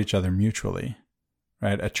support each other mutually,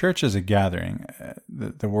 right? A church is a gathering.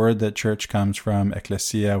 The word that church comes from,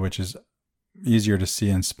 ecclesia, which is easier to see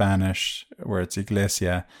in Spanish, where it's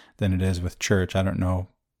iglesia, than it is with church. I don't know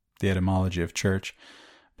the etymology of church.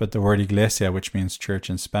 But the word iglesia, which means church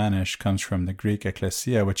in Spanish, comes from the Greek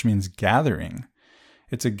ekklesia, which means gathering.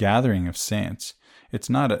 It's a gathering of saints. It's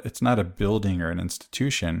not a building or an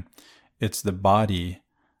institution. It's the body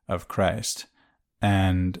of Christ.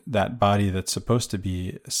 And that body that's supposed to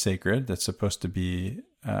be sacred, that's supposed to be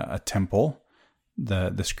a temple,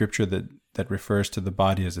 the scripture that refers to the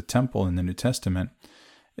body as a temple in the New Testament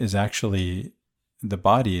is actually, the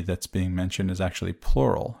body that's being mentioned is actually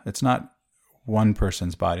plural. It's not one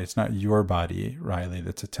person's body. It's not your body, Riley,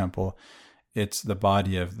 that's a temple. It's the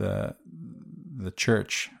body of the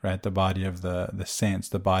church, right? The body of the saints,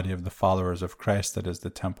 the body of the followers of Christ that is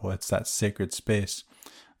the temple. It's that sacred space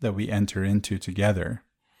that we enter into together,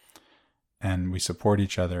 and we support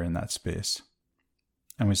each other in that space,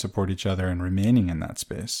 and we support each other in remaining in that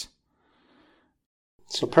space.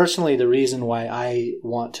 So personally, the reason why I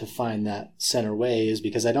want to find that center way is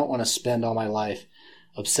because I don't want to spend all my life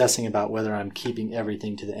obsessing about whether I'm keeping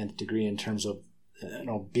everything to the nth degree in terms of an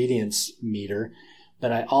obedience meter,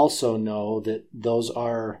 but I also know that those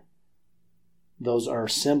are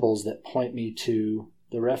symbols that point me to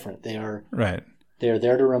the referent. They are right. They are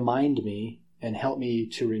there to remind me and help me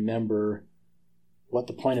to remember what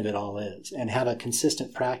the point of it all is, and have a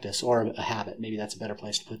consistent practice or a habit. Maybe that's a better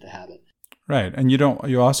place to put the habit. Right. And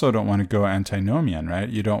you also don't want to go antinomian, right?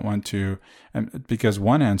 You don't want to, because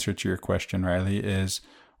one answer to your question, Riley, is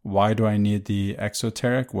why do I need the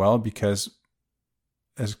exoteric? Well, because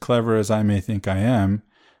as clever as I may think I am,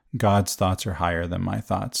 God's thoughts are higher than my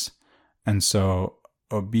thoughts. And so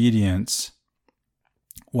obedience,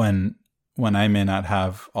 when I may not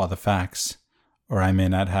have all the facts, or I may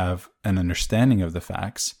not have an understanding of the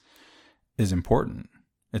facts, is important.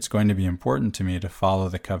 It's going to be important to me to follow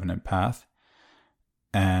the covenant path.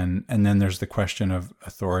 And then there's the question of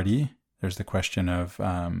authority. There's the question of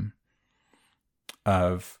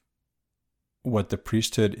what the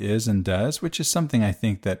priesthood is and does, which is something I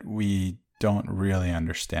think that we don't really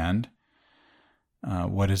understand.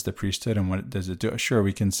 What is the priesthood and what does it do? Sure,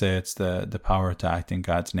 we can say it's the power to act in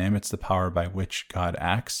God's name. It's the power by which God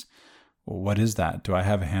acts. Well, what is that? Do I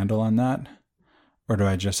have a handle on that? Or do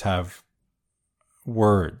I just have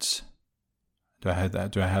words? Do I have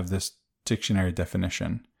that? Do I have this dictionary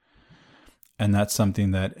definition? And that's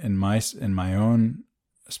something that in my own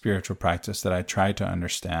spiritual practice that I try to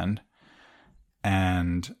understand.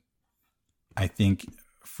 And I think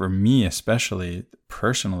for me, especially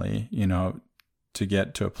personally, to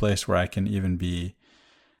get to a place where I can even be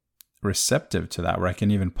receptive to that, where I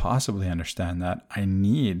can even possibly understand that, I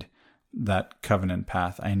need that covenant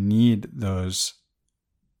path. I need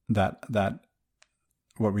that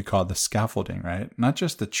what we call the scaffolding, right? Not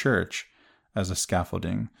just the church as a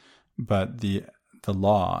scaffolding, but the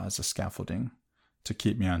law as a scaffolding to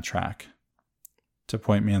keep me on track, to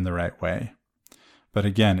point me in the right way. But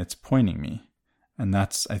again, it's pointing me. And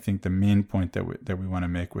that's, I think, the main point that we want to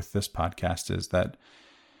make with this podcast is that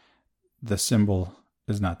the symbol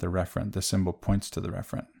is not the referent. The symbol points to the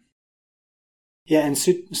referent. Yeah, and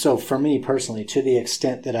so for me personally, to the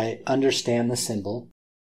extent that I understand the symbol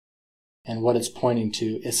and what it's pointing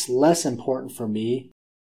to, it's less important for me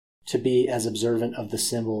to be as observant of the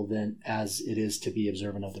symbol than as it is to be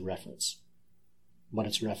observant of the reference, what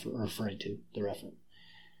it's referring to, the referent.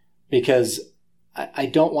 Because I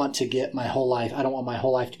don't want to get my whole life, I don't want my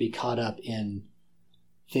whole life to be caught up in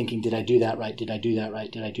thinking, did I do that right? Did I do that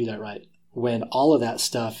right? Did I do that right? When all of that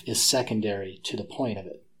stuff is secondary to the point of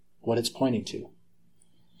it, what it's pointing to.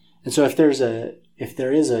 And so if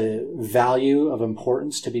there is a value of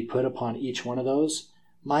importance to be put upon each one of those,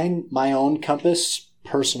 my own compass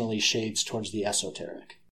personally shades towards the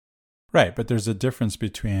esoteric. Right, but there's a difference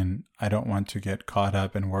between I don't want to get caught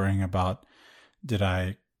up in worrying about did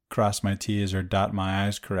I cross my T's or dot my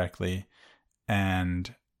I's correctly,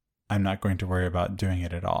 and I'm not going to worry about doing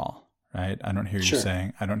it at all, right? I don't hear you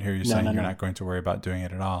saying you're not going to worry about doing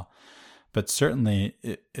it at all. But certainly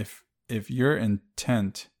if your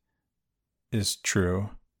intent is true,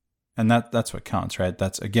 and that's what counts, right?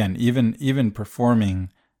 That's, again, even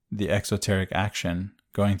performing the exoteric action,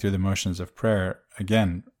 going through the motions of prayer,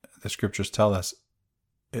 again, the scriptures tell us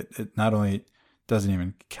it not only doesn't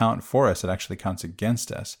even count for us, it actually counts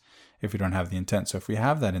against us if we don't have the intent. So if we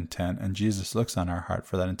have that intent and Jesus looks on our heart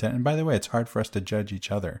for that intent, and by the way, it's hard for us to judge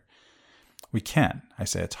each other. We can't. I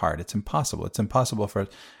say it's hard. It's impossible. It's impossible for us.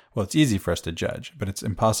 Well, it's easy for us to judge, but it's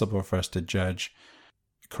impossible for us to judge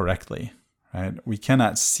correctly, right? We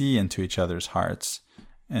cannot see into each other's hearts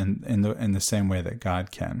in the same way that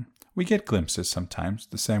God can. We get glimpses sometimes,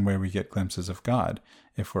 the same way we get glimpses of God.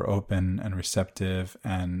 If we're open and receptive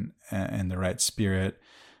and in the right spirit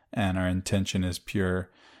and our intention is pure,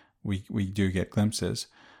 we do get glimpses.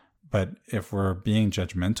 But if we're being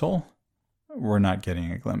judgmental, we're not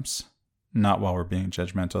getting a glimpse. Not while we're being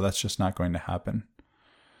judgmental. That's just not going to happen.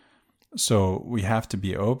 So we have to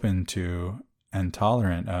be open to and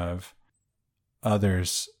tolerant of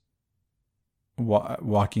others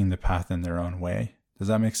walking the path in their own way. Does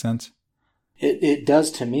that make sense? It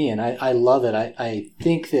does to me, and I love it. I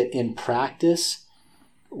think that in practice,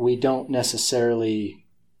 we don't necessarily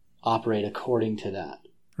operate according to that.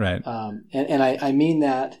 Right. And I mean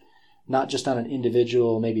that not just on an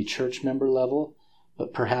individual, maybe church member level,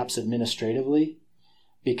 but perhaps administratively,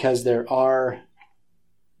 because there are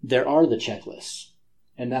the checklists.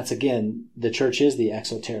 And that's, again, the church is the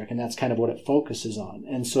exoteric, and that's kind of what it focuses on.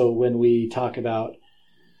 And so when we talk about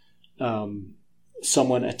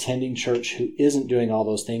someone attending church who isn't doing all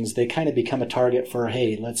those things, they kind of become a target for,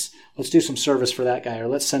 hey, let's do some service for that guy, or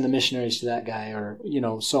let's send the missionaries to that guy, or,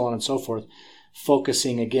 so on and so forth,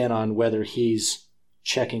 focusing again on whether he's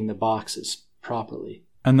checking the boxes properly.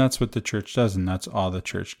 And that's what the church does, and that's all the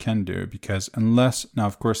church can do, because now,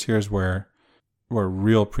 of course, here's where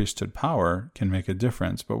real priesthood power can make a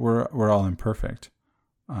difference, but we're all imperfect,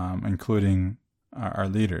 including our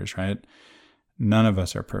leaders, right? None of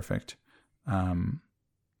us are perfect. None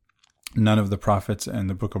of the prophets in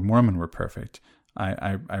the Book of Mormon were perfect.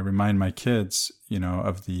 I remind my kids,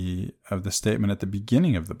 of the statement at the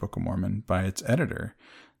beginning of the Book of Mormon by its editor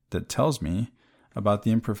that tells me about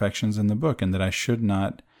the imperfections in the book, and that I should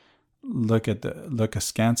not look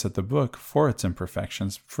askance at the book for its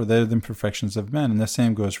imperfections, for they're the imperfections of men. And the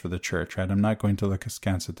same goes for the church, right? I'm not going to look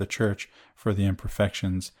askance at the church for the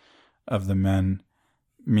imperfections of the men,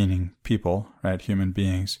 meaning people, right? Human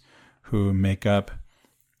beings who make up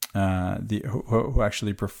who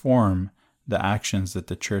actually perform the actions that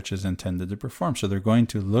the church is intended to perform. So they're going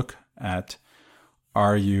to look at,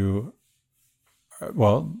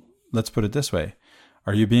 let's put it this way.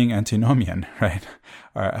 Are you being antinomian, right?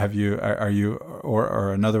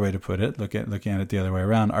 Or another way to put it, looking at it the other way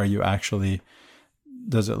around,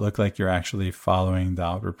 does it look like you're actually following the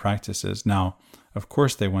outward practices? Now, of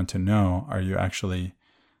course, they want to know,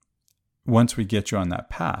 once we get you on that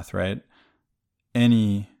path, right?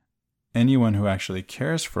 Anyone who actually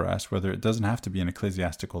cares for us, whether it doesn't have to be an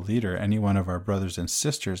ecclesiastical leader, any one of our brothers and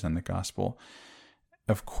sisters in the gospel,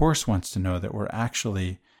 of course wants to know that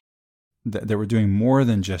that we're doing more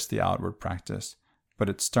than just the outward practice, but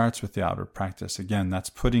it starts with the outward practice. Again,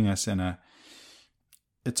 that's putting us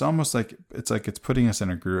it's almost like it's putting us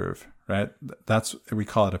in a groove, right? We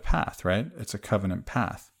call it a path, right? It's a covenant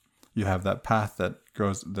path. You have that path that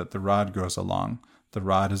the rod goes along. The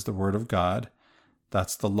rod is the word of God.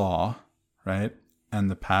 That's the law, right?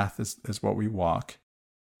 And the path is what we walk.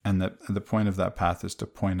 And the point of that path is to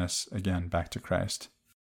point us again back to Christ.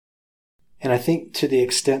 And I think to the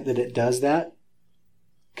extent that it does that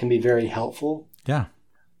can be very helpful. Yeah.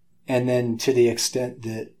 And then to the extent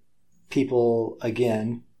that people,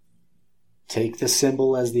 again, take the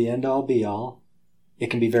symbol as the end-all be-all, it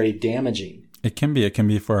can be very damaging. It can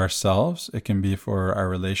be for ourselves. It can be for our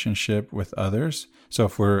relationship with others. So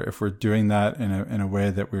if we're doing that in a way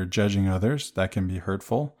that we're judging others, that can be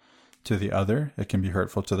hurtful to the other. It can be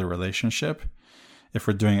hurtful to the relationship. If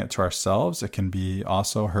we're doing it to ourselves, it can be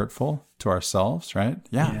also hurtful to ourselves, right?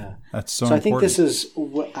 Yeah. That's so important.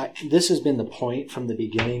 I think this has been the point from the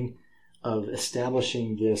beginning of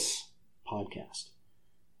establishing this podcast,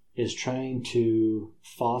 is trying to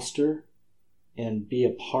foster and be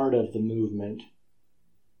a part of the movement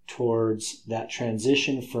towards that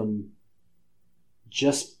transition from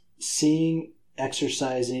just seeing,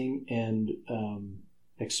 exercising, and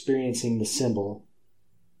experiencing the symbol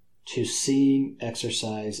to seeing,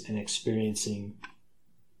 exercise, and experiencing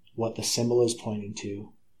what the symbol is pointing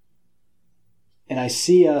to. And I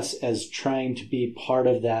see us as trying to be part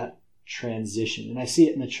of that transition. And I see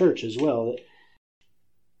it in the church as well,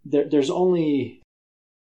 that there's only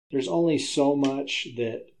so much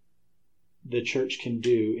that the church can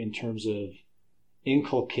do in terms of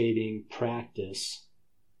inculcating practice,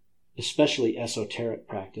 especially esoteric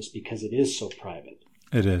practice, because it is so private.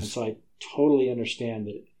 It is. And so I totally understand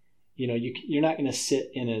that, you're not going to sit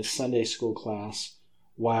in a Sunday school class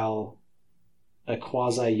while a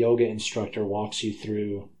quasi-yoga instructor walks you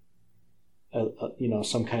through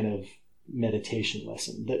some kind of meditation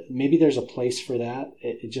lesson. Maybe there's a place for that.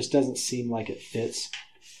 It just doesn't seem like it fits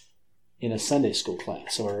in a Sunday school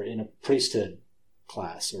class or in a priesthood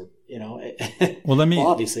class, or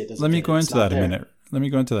obviously it doesn't. Let me go into that a minute. Let me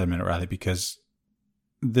go into that a minute, Riley, because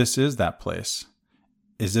this is that place.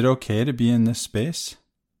 Is it okay to be in this space?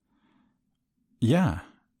 Yeah,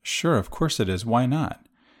 sure, of course it is. Why not?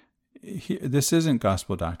 This isn't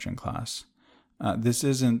gospel doctrine class. This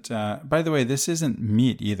isn't, by the way, this isn't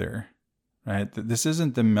meat either, right? This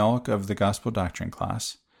isn't the milk of the gospel doctrine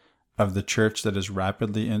class of the church that is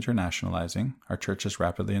rapidly internationalizing. Our church is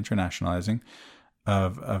rapidly internationalizing,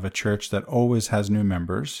 of a church that always has new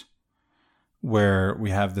members, where we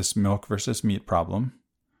have this milk versus meat problem.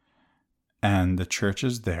 And the church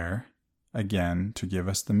is there, again, to give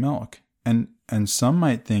us the milk. And some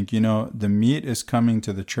might think, the meat is coming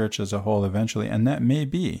to the church as a whole eventually, and that may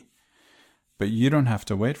be. But you don't have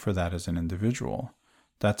to wait for that as an individual.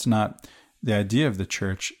 That's not the idea of the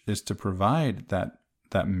church, is to provide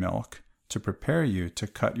that milk to prepare you to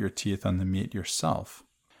cut your teeth on the meat yourself.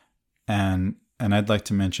 And I'd like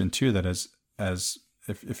to mention too that as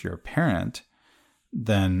if you're a parent,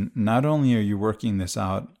 then not only are you working this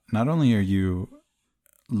out, not only are you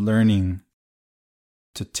learning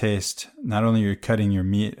to taste, not only are you cutting your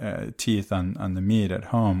teeth on the meat at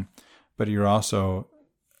home, but you're also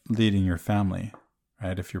leading your family,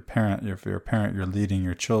 right? If you're a parent, you're leading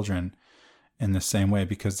your children in the same way,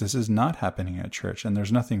 because this is not happening at church, and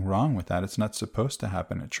there's nothing wrong with that. It's not supposed to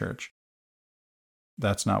happen at church.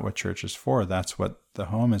 That's not what church is for. That's what the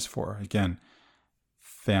home is for. Again,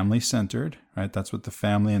 family-centered, right? That's what the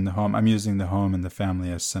family and the home, I'm using the home and the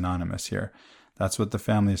family as synonymous here. That's what the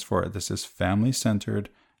family is for. This is family-centered,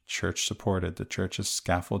 church-supported. The church is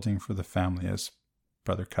scaffolding for the family, as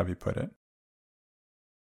Brother Covey put it.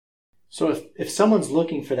 So if someone's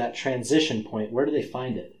looking for that transition point, where do they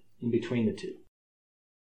find it in between the two?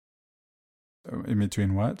 In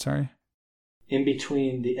between what? Sorry? In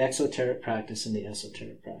between the exoteric practice and the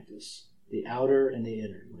esoteric practice, the outer and the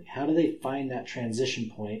inner. Like, how do they find that transition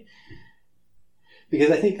point? Because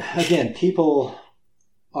I think, again, people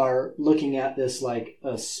are looking at this like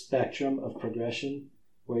a spectrum of progression,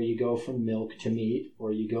 where you go from milk to meat,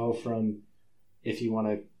 or you go from, if you want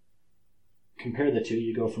to compare the two,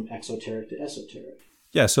 you go from exoteric to esoteric.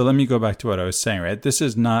 Yeah, so let me go back to what I was saying, right? This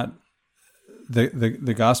is not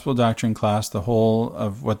the gospel doctrine class. The whole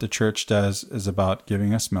of what the church does is about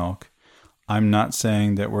giving us milk. I'm not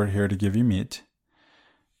saying that we're here to give you meat.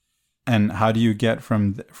 And how do you get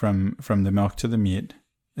from the milk to the meat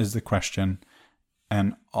is the question.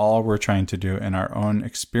 And all we're trying to do in our own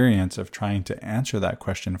experience of trying to answer that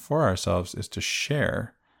question for ourselves is to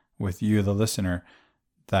share with you, the listener,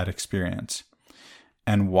 that experience.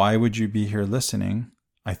 And why would you be here listening?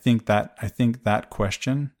 I think that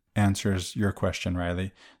question answers your question,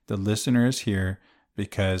 Riley. The listener is here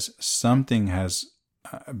because something has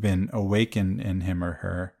been awakened in him or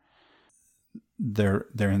her.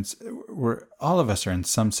 All of us are in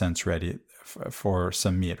some sense ready for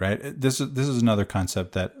some meat, right? This is another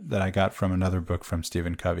concept that I got from another book from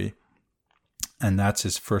Stephen Covey, and that's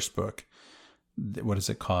his first book. What is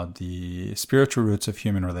it called? The Spiritual Roots of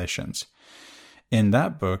Human Relations. In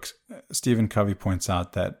that book, Stephen Covey points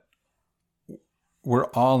out that we're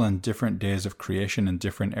all in different days of creation in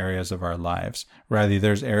different areas of our lives. Riley,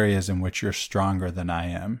 there's areas in which you're stronger than I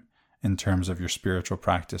am in terms of your spiritual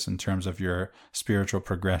practice, in terms of your spiritual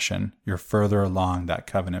progression. You're further along that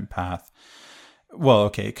covenant path. Well,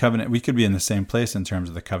 okay, covenant, we could be in the same place in terms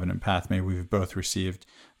of the covenant path. Maybe we've both received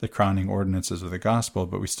the crowning ordinances of the gospel,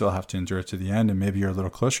 but we still have to endure to the end, and maybe you're a little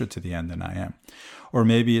closer to the end than I am. Or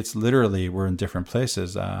maybe it's literally we're in different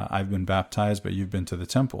places. I've been baptized, but you've been to the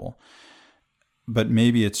temple. But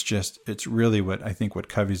maybe it's really what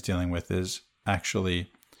Covey's dealing with is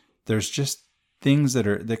actually there's just things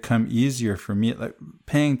that come easier for me, like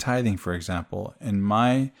paying tithing, for example, in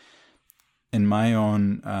my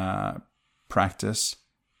own practice,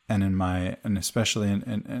 and especially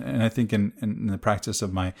in I think in the practice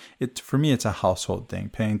of for me it's a household thing.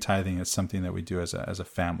 Paying tithing is something that we do as a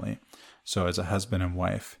family, so as a husband and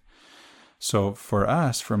wife. So for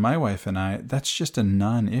us, for my wife and I, that's just a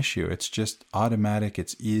non-issue. It's just automatic.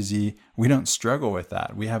 It's easy. We don't struggle with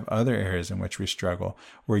that. We have other areas in which we struggle,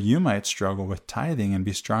 where you might struggle with tithing and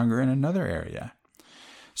be stronger in another area.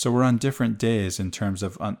 So we're on different days in terms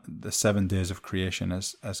of the 7 days of creation,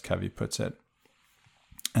 as Covey puts it.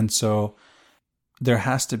 And so there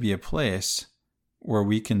has to be a place where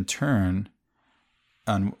we can turn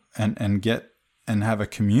and have a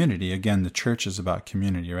community. Again, the church is about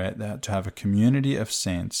community, right? To have a community of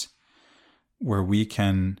saints where we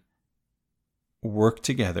can work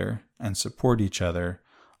together and support each other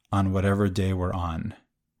on whatever day we're on,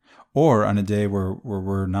 or on a day where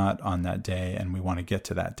we're not on that day and we want to get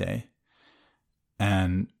to that day.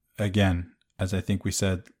 And again, as I think we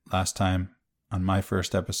said last time on my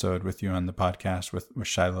first episode with you on the podcast with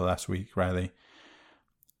Shiloh last week, Riley,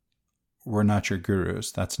 we're not your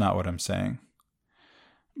gurus. That's not what I'm saying.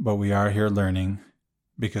 But we are here learning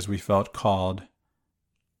because we felt called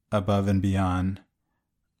above and beyond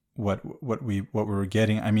what we were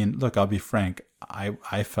getting. I mean, look, I'll be frank.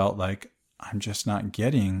 I felt like I'm just not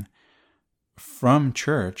getting from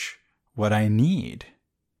church what I need.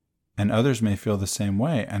 And others may feel the same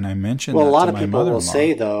way. And I mentioned that to my mother-in-law. Well, a lot of people will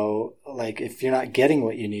say, though, like, if you're not getting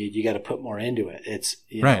what you need, you got to put more into it. It's,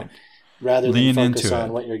 right. Rather than focus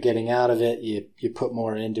on what you're getting out of it, you put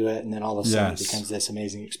more into it, and then all of a sudden it becomes this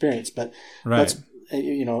amazing experience. But that's,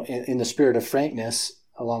 in the spirit of frankness,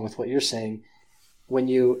 along with what you're saying, when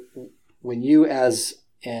you as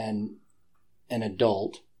an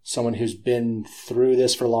adult, someone who's been through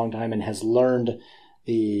this for a long time and has learned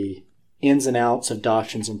the ins and outs of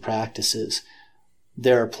doctrines and practices,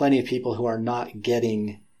 there are plenty of people who are not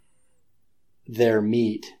getting their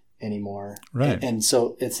meat anymore. Right. And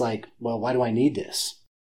so it's like, well, why do I need this?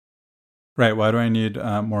 Right. Why do I need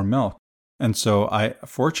more milk? And so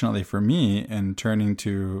fortunately for me, in turning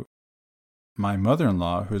to my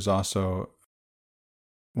mother-in-law, who's also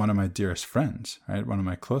one of my dearest friends, right? One of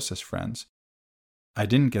my closest friends, I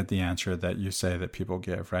didn't get the answer that you say that people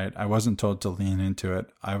give, right? I wasn't told to lean into it.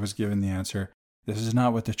 I was given the answer, this is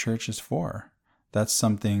not what the church is for. That's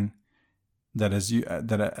something that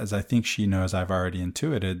as I think she knows, I've already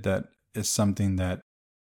intuited, that is something that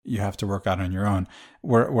you have to work out on your own.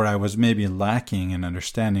 Where I was maybe lacking in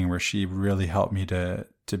understanding, where she really helped me to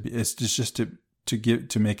be, it's just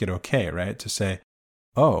to make it okay, right? To say,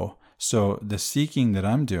 oh, so the seeking that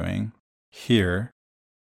I'm doing here,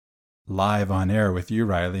 live on air with you,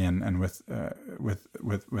 Riley, and with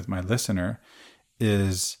my listener,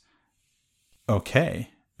 is okay.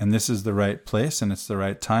 And this is the right place, and it's the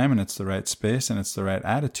right time, and it's the right space, and it's the right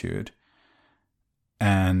attitude.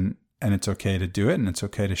 And it's okay to do it, and it's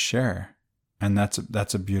okay to share. And that's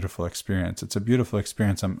a beautiful experience. It's a beautiful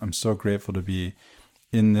experience. I'm so grateful to be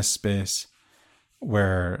in this space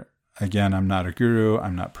where again, I'm not a guru.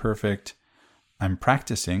 I'm not perfect. I'm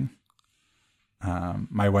practicing.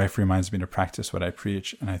 My wife reminds me to practice what I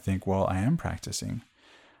preach. And I think, well, I am practicing.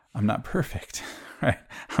 I'm not perfect, right?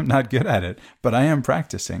 I'm not good at it, but I am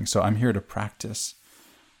practicing. So I'm here to practice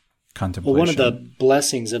contemplation. Well, one of the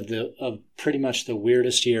blessings of pretty much the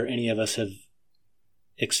weirdest year any of us have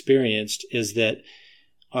experienced is that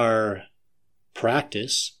our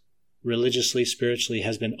practice, religiously, spiritually,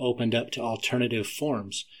 has been opened up to alternative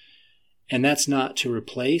forms. And that's not to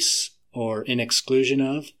replace or in exclusion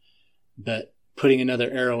of, but putting another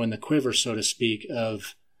arrow in the quiver, so to speak,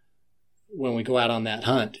 of when we go out on that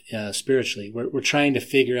hunt spiritually. We're trying to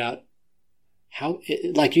figure out how,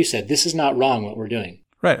 like you said, this is not wrong what we're doing.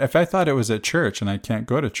 Right. If I thought it was at church and I can't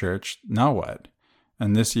go to church, now what?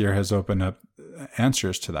 And this year has opened up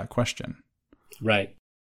answers to that question. Right.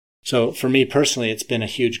 So for me personally, it's been a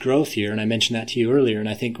huge growth year, and I mentioned that to you earlier, and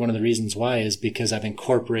I think one of the reasons why is because I've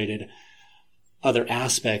incorporated other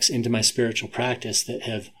aspects into my spiritual practice that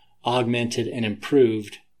have augmented and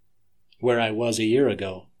improved where I was a year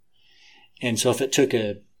ago. And so if it took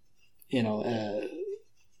a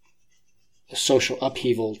social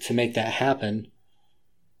upheaval to make that happen,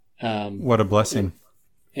 what a blessing.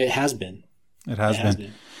 It has been. It has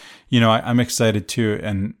been. I'm excited too.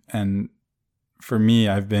 And for me,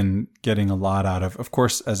 I've been getting a lot out of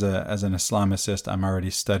course, as an Islamicist, I'm already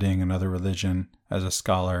studying another religion as a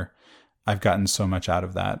scholar. I've gotten so much out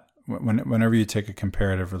of that. Whenever you take a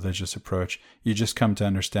comparative religious approach, you just come to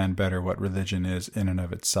understand better what religion is in and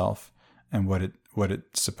of itself and what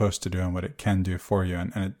it's supposed to do and what it can do for you.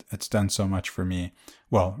 And it's done so much for me.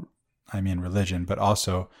 Well, I mean religion, but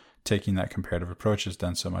also taking that comparative approach has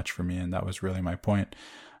done so much for me. And that was really my point.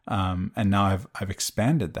 And now I've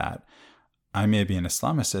expanded that. I may be an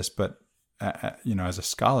Islamicist, but as a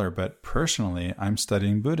scholar, but personally, I'm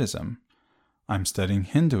studying Buddhism. I'm studying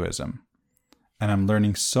Hinduism, and I'm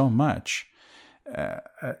learning so much.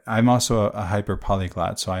 I'm also a hyper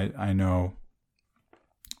polyglot, so I know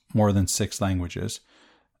more than 6 languages,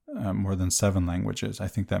 more than 7 languages. I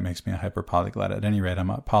think that makes me a hyper polyglot. At any rate, I'm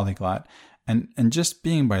a polyglot. And just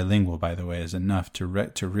being bilingual, by the way, is enough to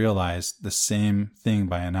realize the same thing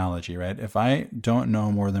by analogy, right? If I don't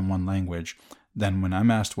know more than 1 language, then when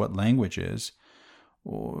I'm asked what language is,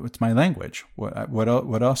 well, it's my language.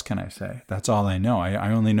 What else can I say? That's all I know.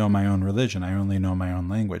 I only know my own religion. I only know my own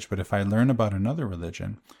language. But if I learn about another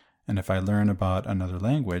religion, and if I learn about another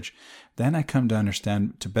language, then I come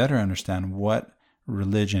to better understand what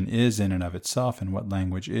religion is in and of itself and what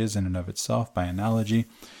language is in and of itself by analogy.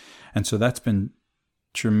 And so that's been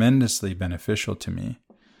tremendously beneficial to me.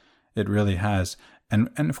 It really has. And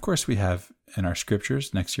of course we have in our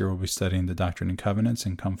scriptures, next year we'll be studying the Doctrine and Covenants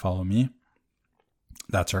and Come Follow Me.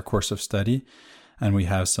 That's our course of study. And we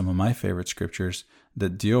have some of my favorite scriptures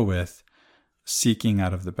that deal with seeking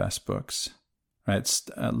out of the best books, right?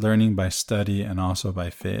 Learning by study and also by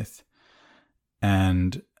faith.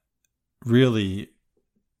 And really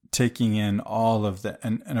taking in all of the,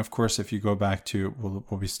 and of course, if you go back to,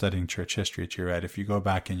 we'll be studying church history too, right? If you go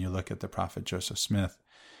back and you look at the prophet Joseph Smith,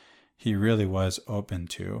 he really was open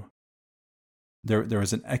to, there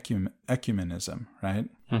was an ecumenism, right?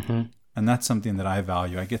 Mm-hmm. And that's something that I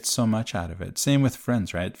value. I get so much out of it. Same with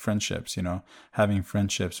friends, right? Friendships, having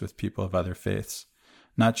friendships with people of other faiths,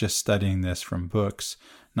 not just studying this from books,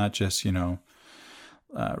 not just,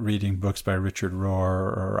 reading books by Richard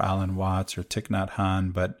Rohr or Alan Watts or Thich Nhat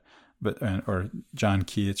Hanh, or John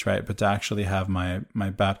Keats, right? But to actually have my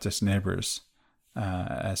Baptist neighbors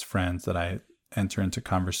as friends that I enter into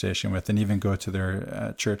conversation with, and even go to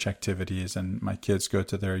their church activities, and my kids go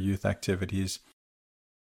to their youth activities.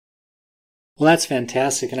 Well, that's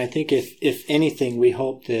fantastic. And I think if anything, we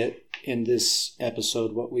hope that in this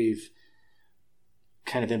episode, what we've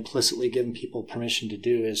kind of implicitly given people permission to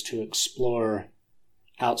do is to explore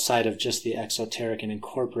outside of just the exoteric and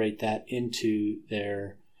incorporate that into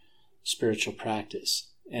their spiritual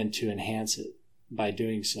practice and to enhance it by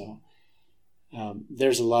doing so.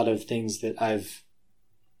 There's a lot of things that I've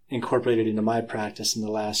incorporated into my practice in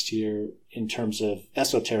the last year in terms of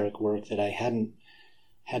esoteric work that I hadn't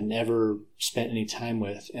ever spent any time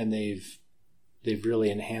with, and they've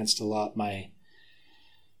really enhanced a lot my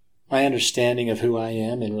understanding of who I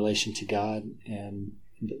am in relation to God and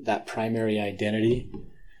that primary identity.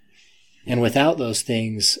 And without those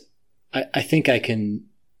things, I think I can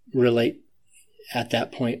relate at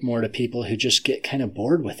that point more to people who just get kind of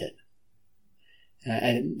bored with it.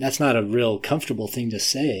 And that's not a real comfortable thing to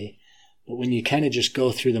say, but when you kind of just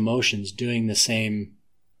go through the motions doing the same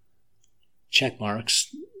check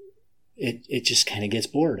marks, it just kind of gets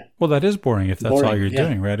bored. Well, that is boring if that's all you're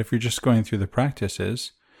doing, right? If you're just going through the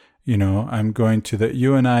practices I'm going to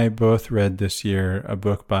you and I both read this year a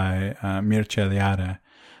book by Mircea Eliade,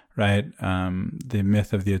 right? The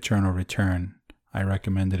Myth of the Eternal Return. I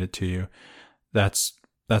recommended it to you. That's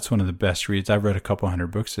one of the best reads. I've read a couple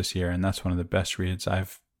hundred books this year, and that's one of the best reads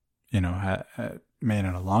I've, made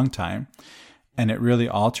in a long time. And it really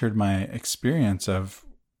altered my experience of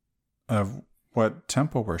what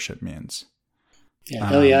temple worship means. Yeah,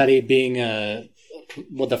 Eliade being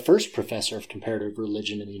the first professor of comparative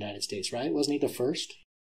religion in the United States, right? Wasn't he the first?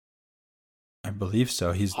 I believe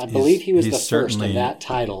so. I believe he was the first of that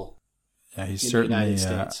title. Yeah, he's certainly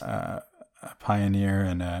a pioneer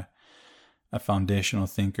and a foundational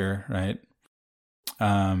thinker, right?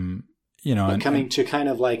 But coming to kind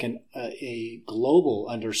of like a global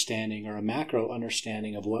understanding or a macro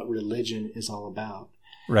understanding of what religion is all about.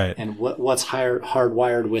 Right. And what's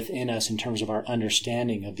hardwired within us in terms of our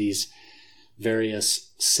understanding of these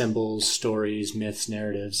various symbols, stories, myths,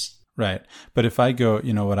 narratives. Right. But if I go,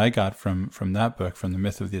 what I got from that book, from The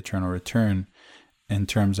Myth of the Eternal Return, in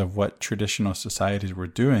terms of what traditional societies were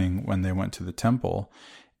doing when they went to the temple,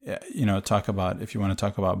 if you want to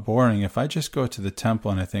talk about boring, if I just go to the temple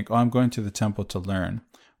and I think, I'm going to the temple to learn.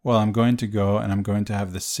 Well, I'm going to go and I'm going to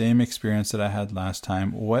have the same experience that I had last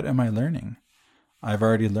time. What am I learning? I've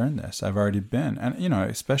already learned this. I've already been. And,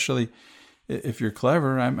 especially if you're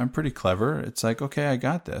clever, I'm pretty clever. It's like, okay, I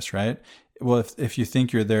got this, right? Well, if you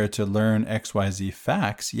think you're there to learn XYZ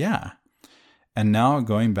facts, yeah. And now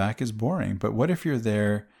going back is boring. But what if you're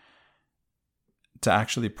there to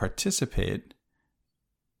actually participate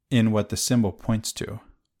in what the symbol points to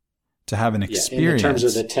have an experience? In terms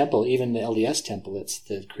of the temple, even the LDS temple, it's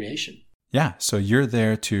the creation. Yeah. So you're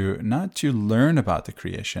there not to learn about the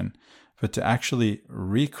creation, but to actually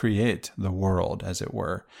recreate the world, as it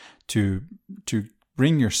were, to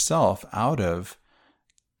bring yourself out of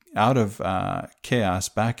chaos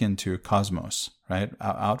back into cosmos, right?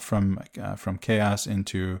 Out from chaos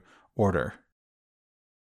into order.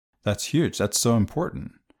 That's huge. That's so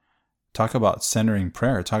important. Talk about centering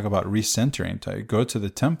prayer. Talk about recentering. To go to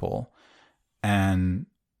the temple, and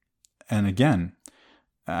again,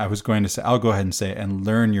 I was going to say, I'll go ahead and say, and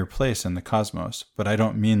learn your place in the cosmos. But I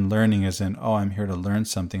don't mean learning as in, I'm here to learn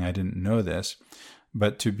something. I didn't know this.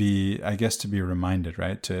 But to be reminded,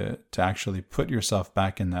 right? To actually put yourself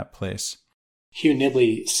back in that place. Hugh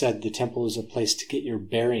Nibley said the temple is a place to get your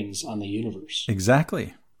bearings on the universe.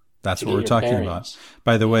 Exactly. That's what we're talking about.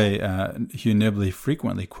 By the way, Hugh Nibley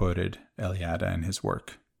frequently quoted Eliade in his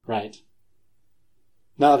work. Right.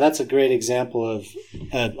 No, that's a great example of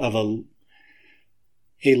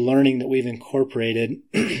a learning that we've incorporated,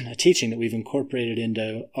 a teaching that we've incorporated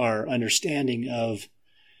into our understanding of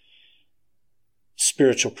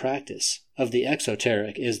spiritual practice, of the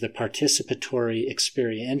exoteric, is the participatory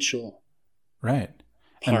experiential. Right.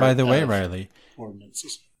 And by the way, Riley,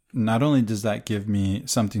 ordinances. Not only does that give me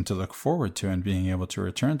something to look forward to and being able to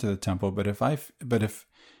return to the temple, but if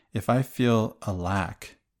I feel a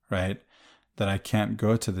lack, right, that I can't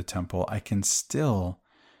go to the temple, I can still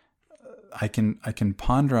I can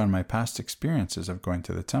ponder on my past experiences of going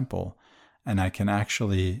to the temple, and I can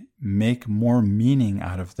actually make more meaning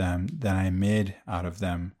out of them than I made out of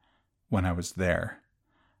them when I was there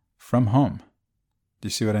from home. Do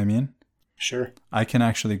you see what I mean? Sure. I can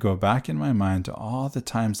actually go back in my mind to all the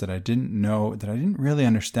times that I didn't know, that I didn't really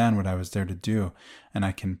understand what I was there to do. And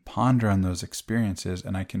I can ponder on those experiences,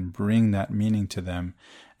 and I can bring that meaning to them.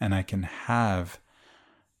 And I can have,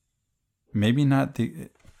 maybe not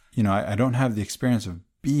I don't have the experience of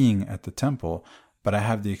being at the temple, but I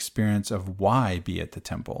have the experience of why be at the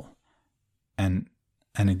temple. And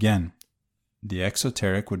again, the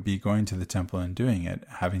exoteric would be going to the temple and doing it,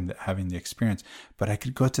 having the experience. But I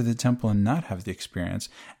could go to the temple and not have the experience,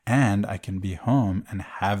 and I can be home and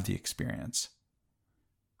have the experience.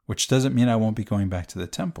 Which doesn't mean I won't be going back to the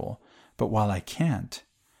temple. But while I can't,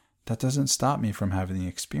 that doesn't stop me from having the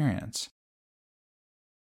experience.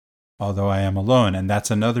 Although I am alone, and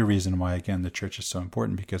that's another reason why, again, the church is so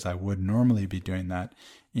important, because I would normally be doing that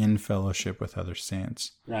in fellowship with other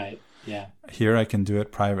saints. Right, yeah. Here I can do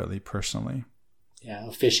it privately, personally. Yeah,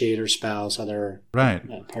 officiator, spouse, other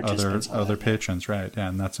participants. Other patrons, right, yeah,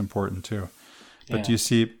 and that's important too. But you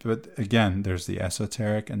see, but again, there's the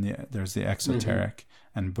esoteric and there's the exoteric,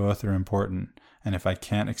 and both are important. And if I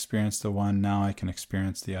can't experience the one, now I can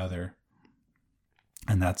experience the other.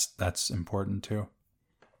 And that's important too.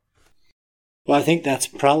 Well, I think that's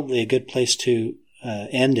probably a good place to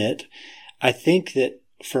end it. I think that,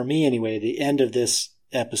 for me anyway, the end of this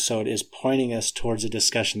episode is pointing us towards a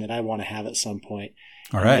discussion that I want to have at some point.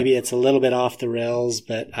 All right. Maybe it's a little bit off the rails,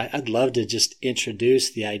 but I'd love to just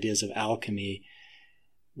introduce the ideas of alchemy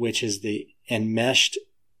which is the enmeshed,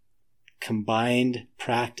 combined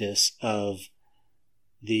practice of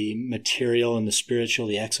the material and the spiritual,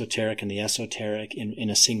 the exoteric and the esoteric in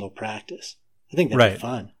a single practice. I think that'd be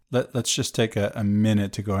fun. Let's just take a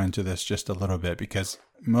minute to go into this just a little bit, because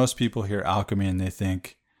most people hear alchemy and they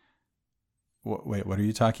think, wait, what are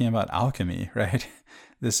you talking about? Alchemy, right?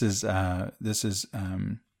 This is a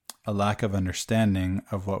lack of understanding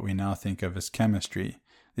of what we now think of as chemistry.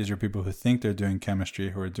 These are people who think they're doing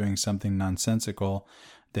chemistry, who are doing something nonsensical.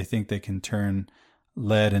 They think they can turn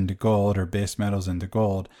lead into gold or base metals into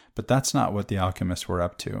gold, but that's not what the alchemists were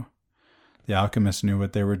up to. The alchemists knew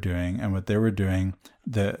what they were doing, and what they were doing,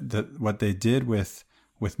 what they did with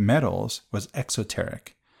metals was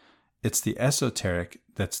exoteric. It's the esoteric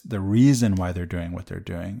that's the reason why they're doing what they're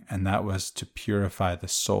doing, and that was to purify the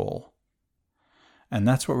soul. And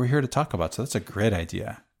that's what we're here to talk about. So that's a great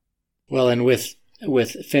idea. Well, and with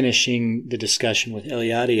finishing the discussion with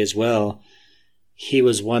Eliade as well, he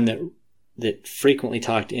was one that frequently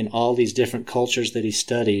talked in all these different cultures that he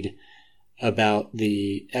studied about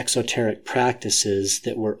the exoteric practices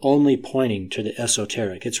that were only pointing to the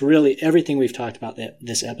esoteric. It's really everything we've talked about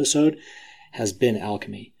this episode has been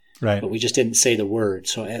alchemy. Right. But we just didn't say the word.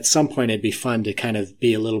 So at some point it'd be fun to kind of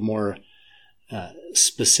be a little more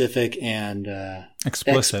specific and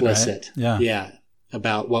explicit. Right? Yeah.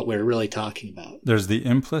 About what we're really talking about. There's the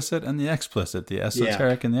implicit and the explicit, the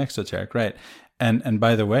esoteric and the exoteric, right? And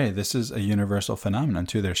by the way, this is a universal phenomenon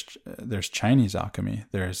too. There's Chinese alchemy.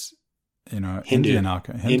 There's Indian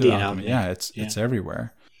alchemy. Hindu alchemy. Yeah, it's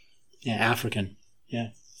everywhere. Yeah, African. Yeah,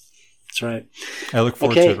 that's right. I look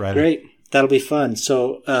forward to it, Ryder. Great. That'll be fun.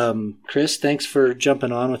 So, Chris, thanks for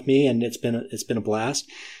jumping on with me, and it's been a blast.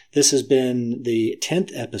 This has been the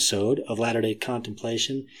 10th episode of Latter-day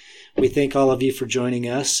Contemplation. We thank all of you for joining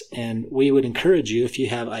us, and we would encourage you, if you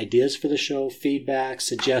have ideas for the show, feedback,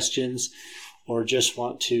 suggestions, or just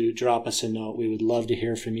want to drop us a note, we would love to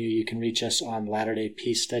hear from you. You can reach us on Latter-day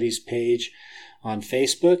Peace Studies page on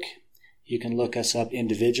Facebook. You can look us up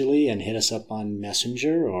individually and hit us up on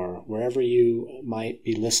Messenger or wherever you might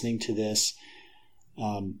be listening to this.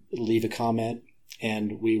 Leave a comment,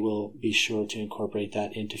 and we will be sure to incorporate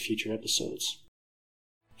that into future episodes.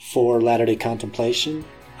 For Latter-day Contemplation,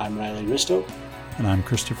 I'm Riley Risto. And I'm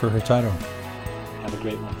Christopher Hurtado. Have a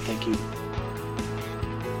great one. Thank you.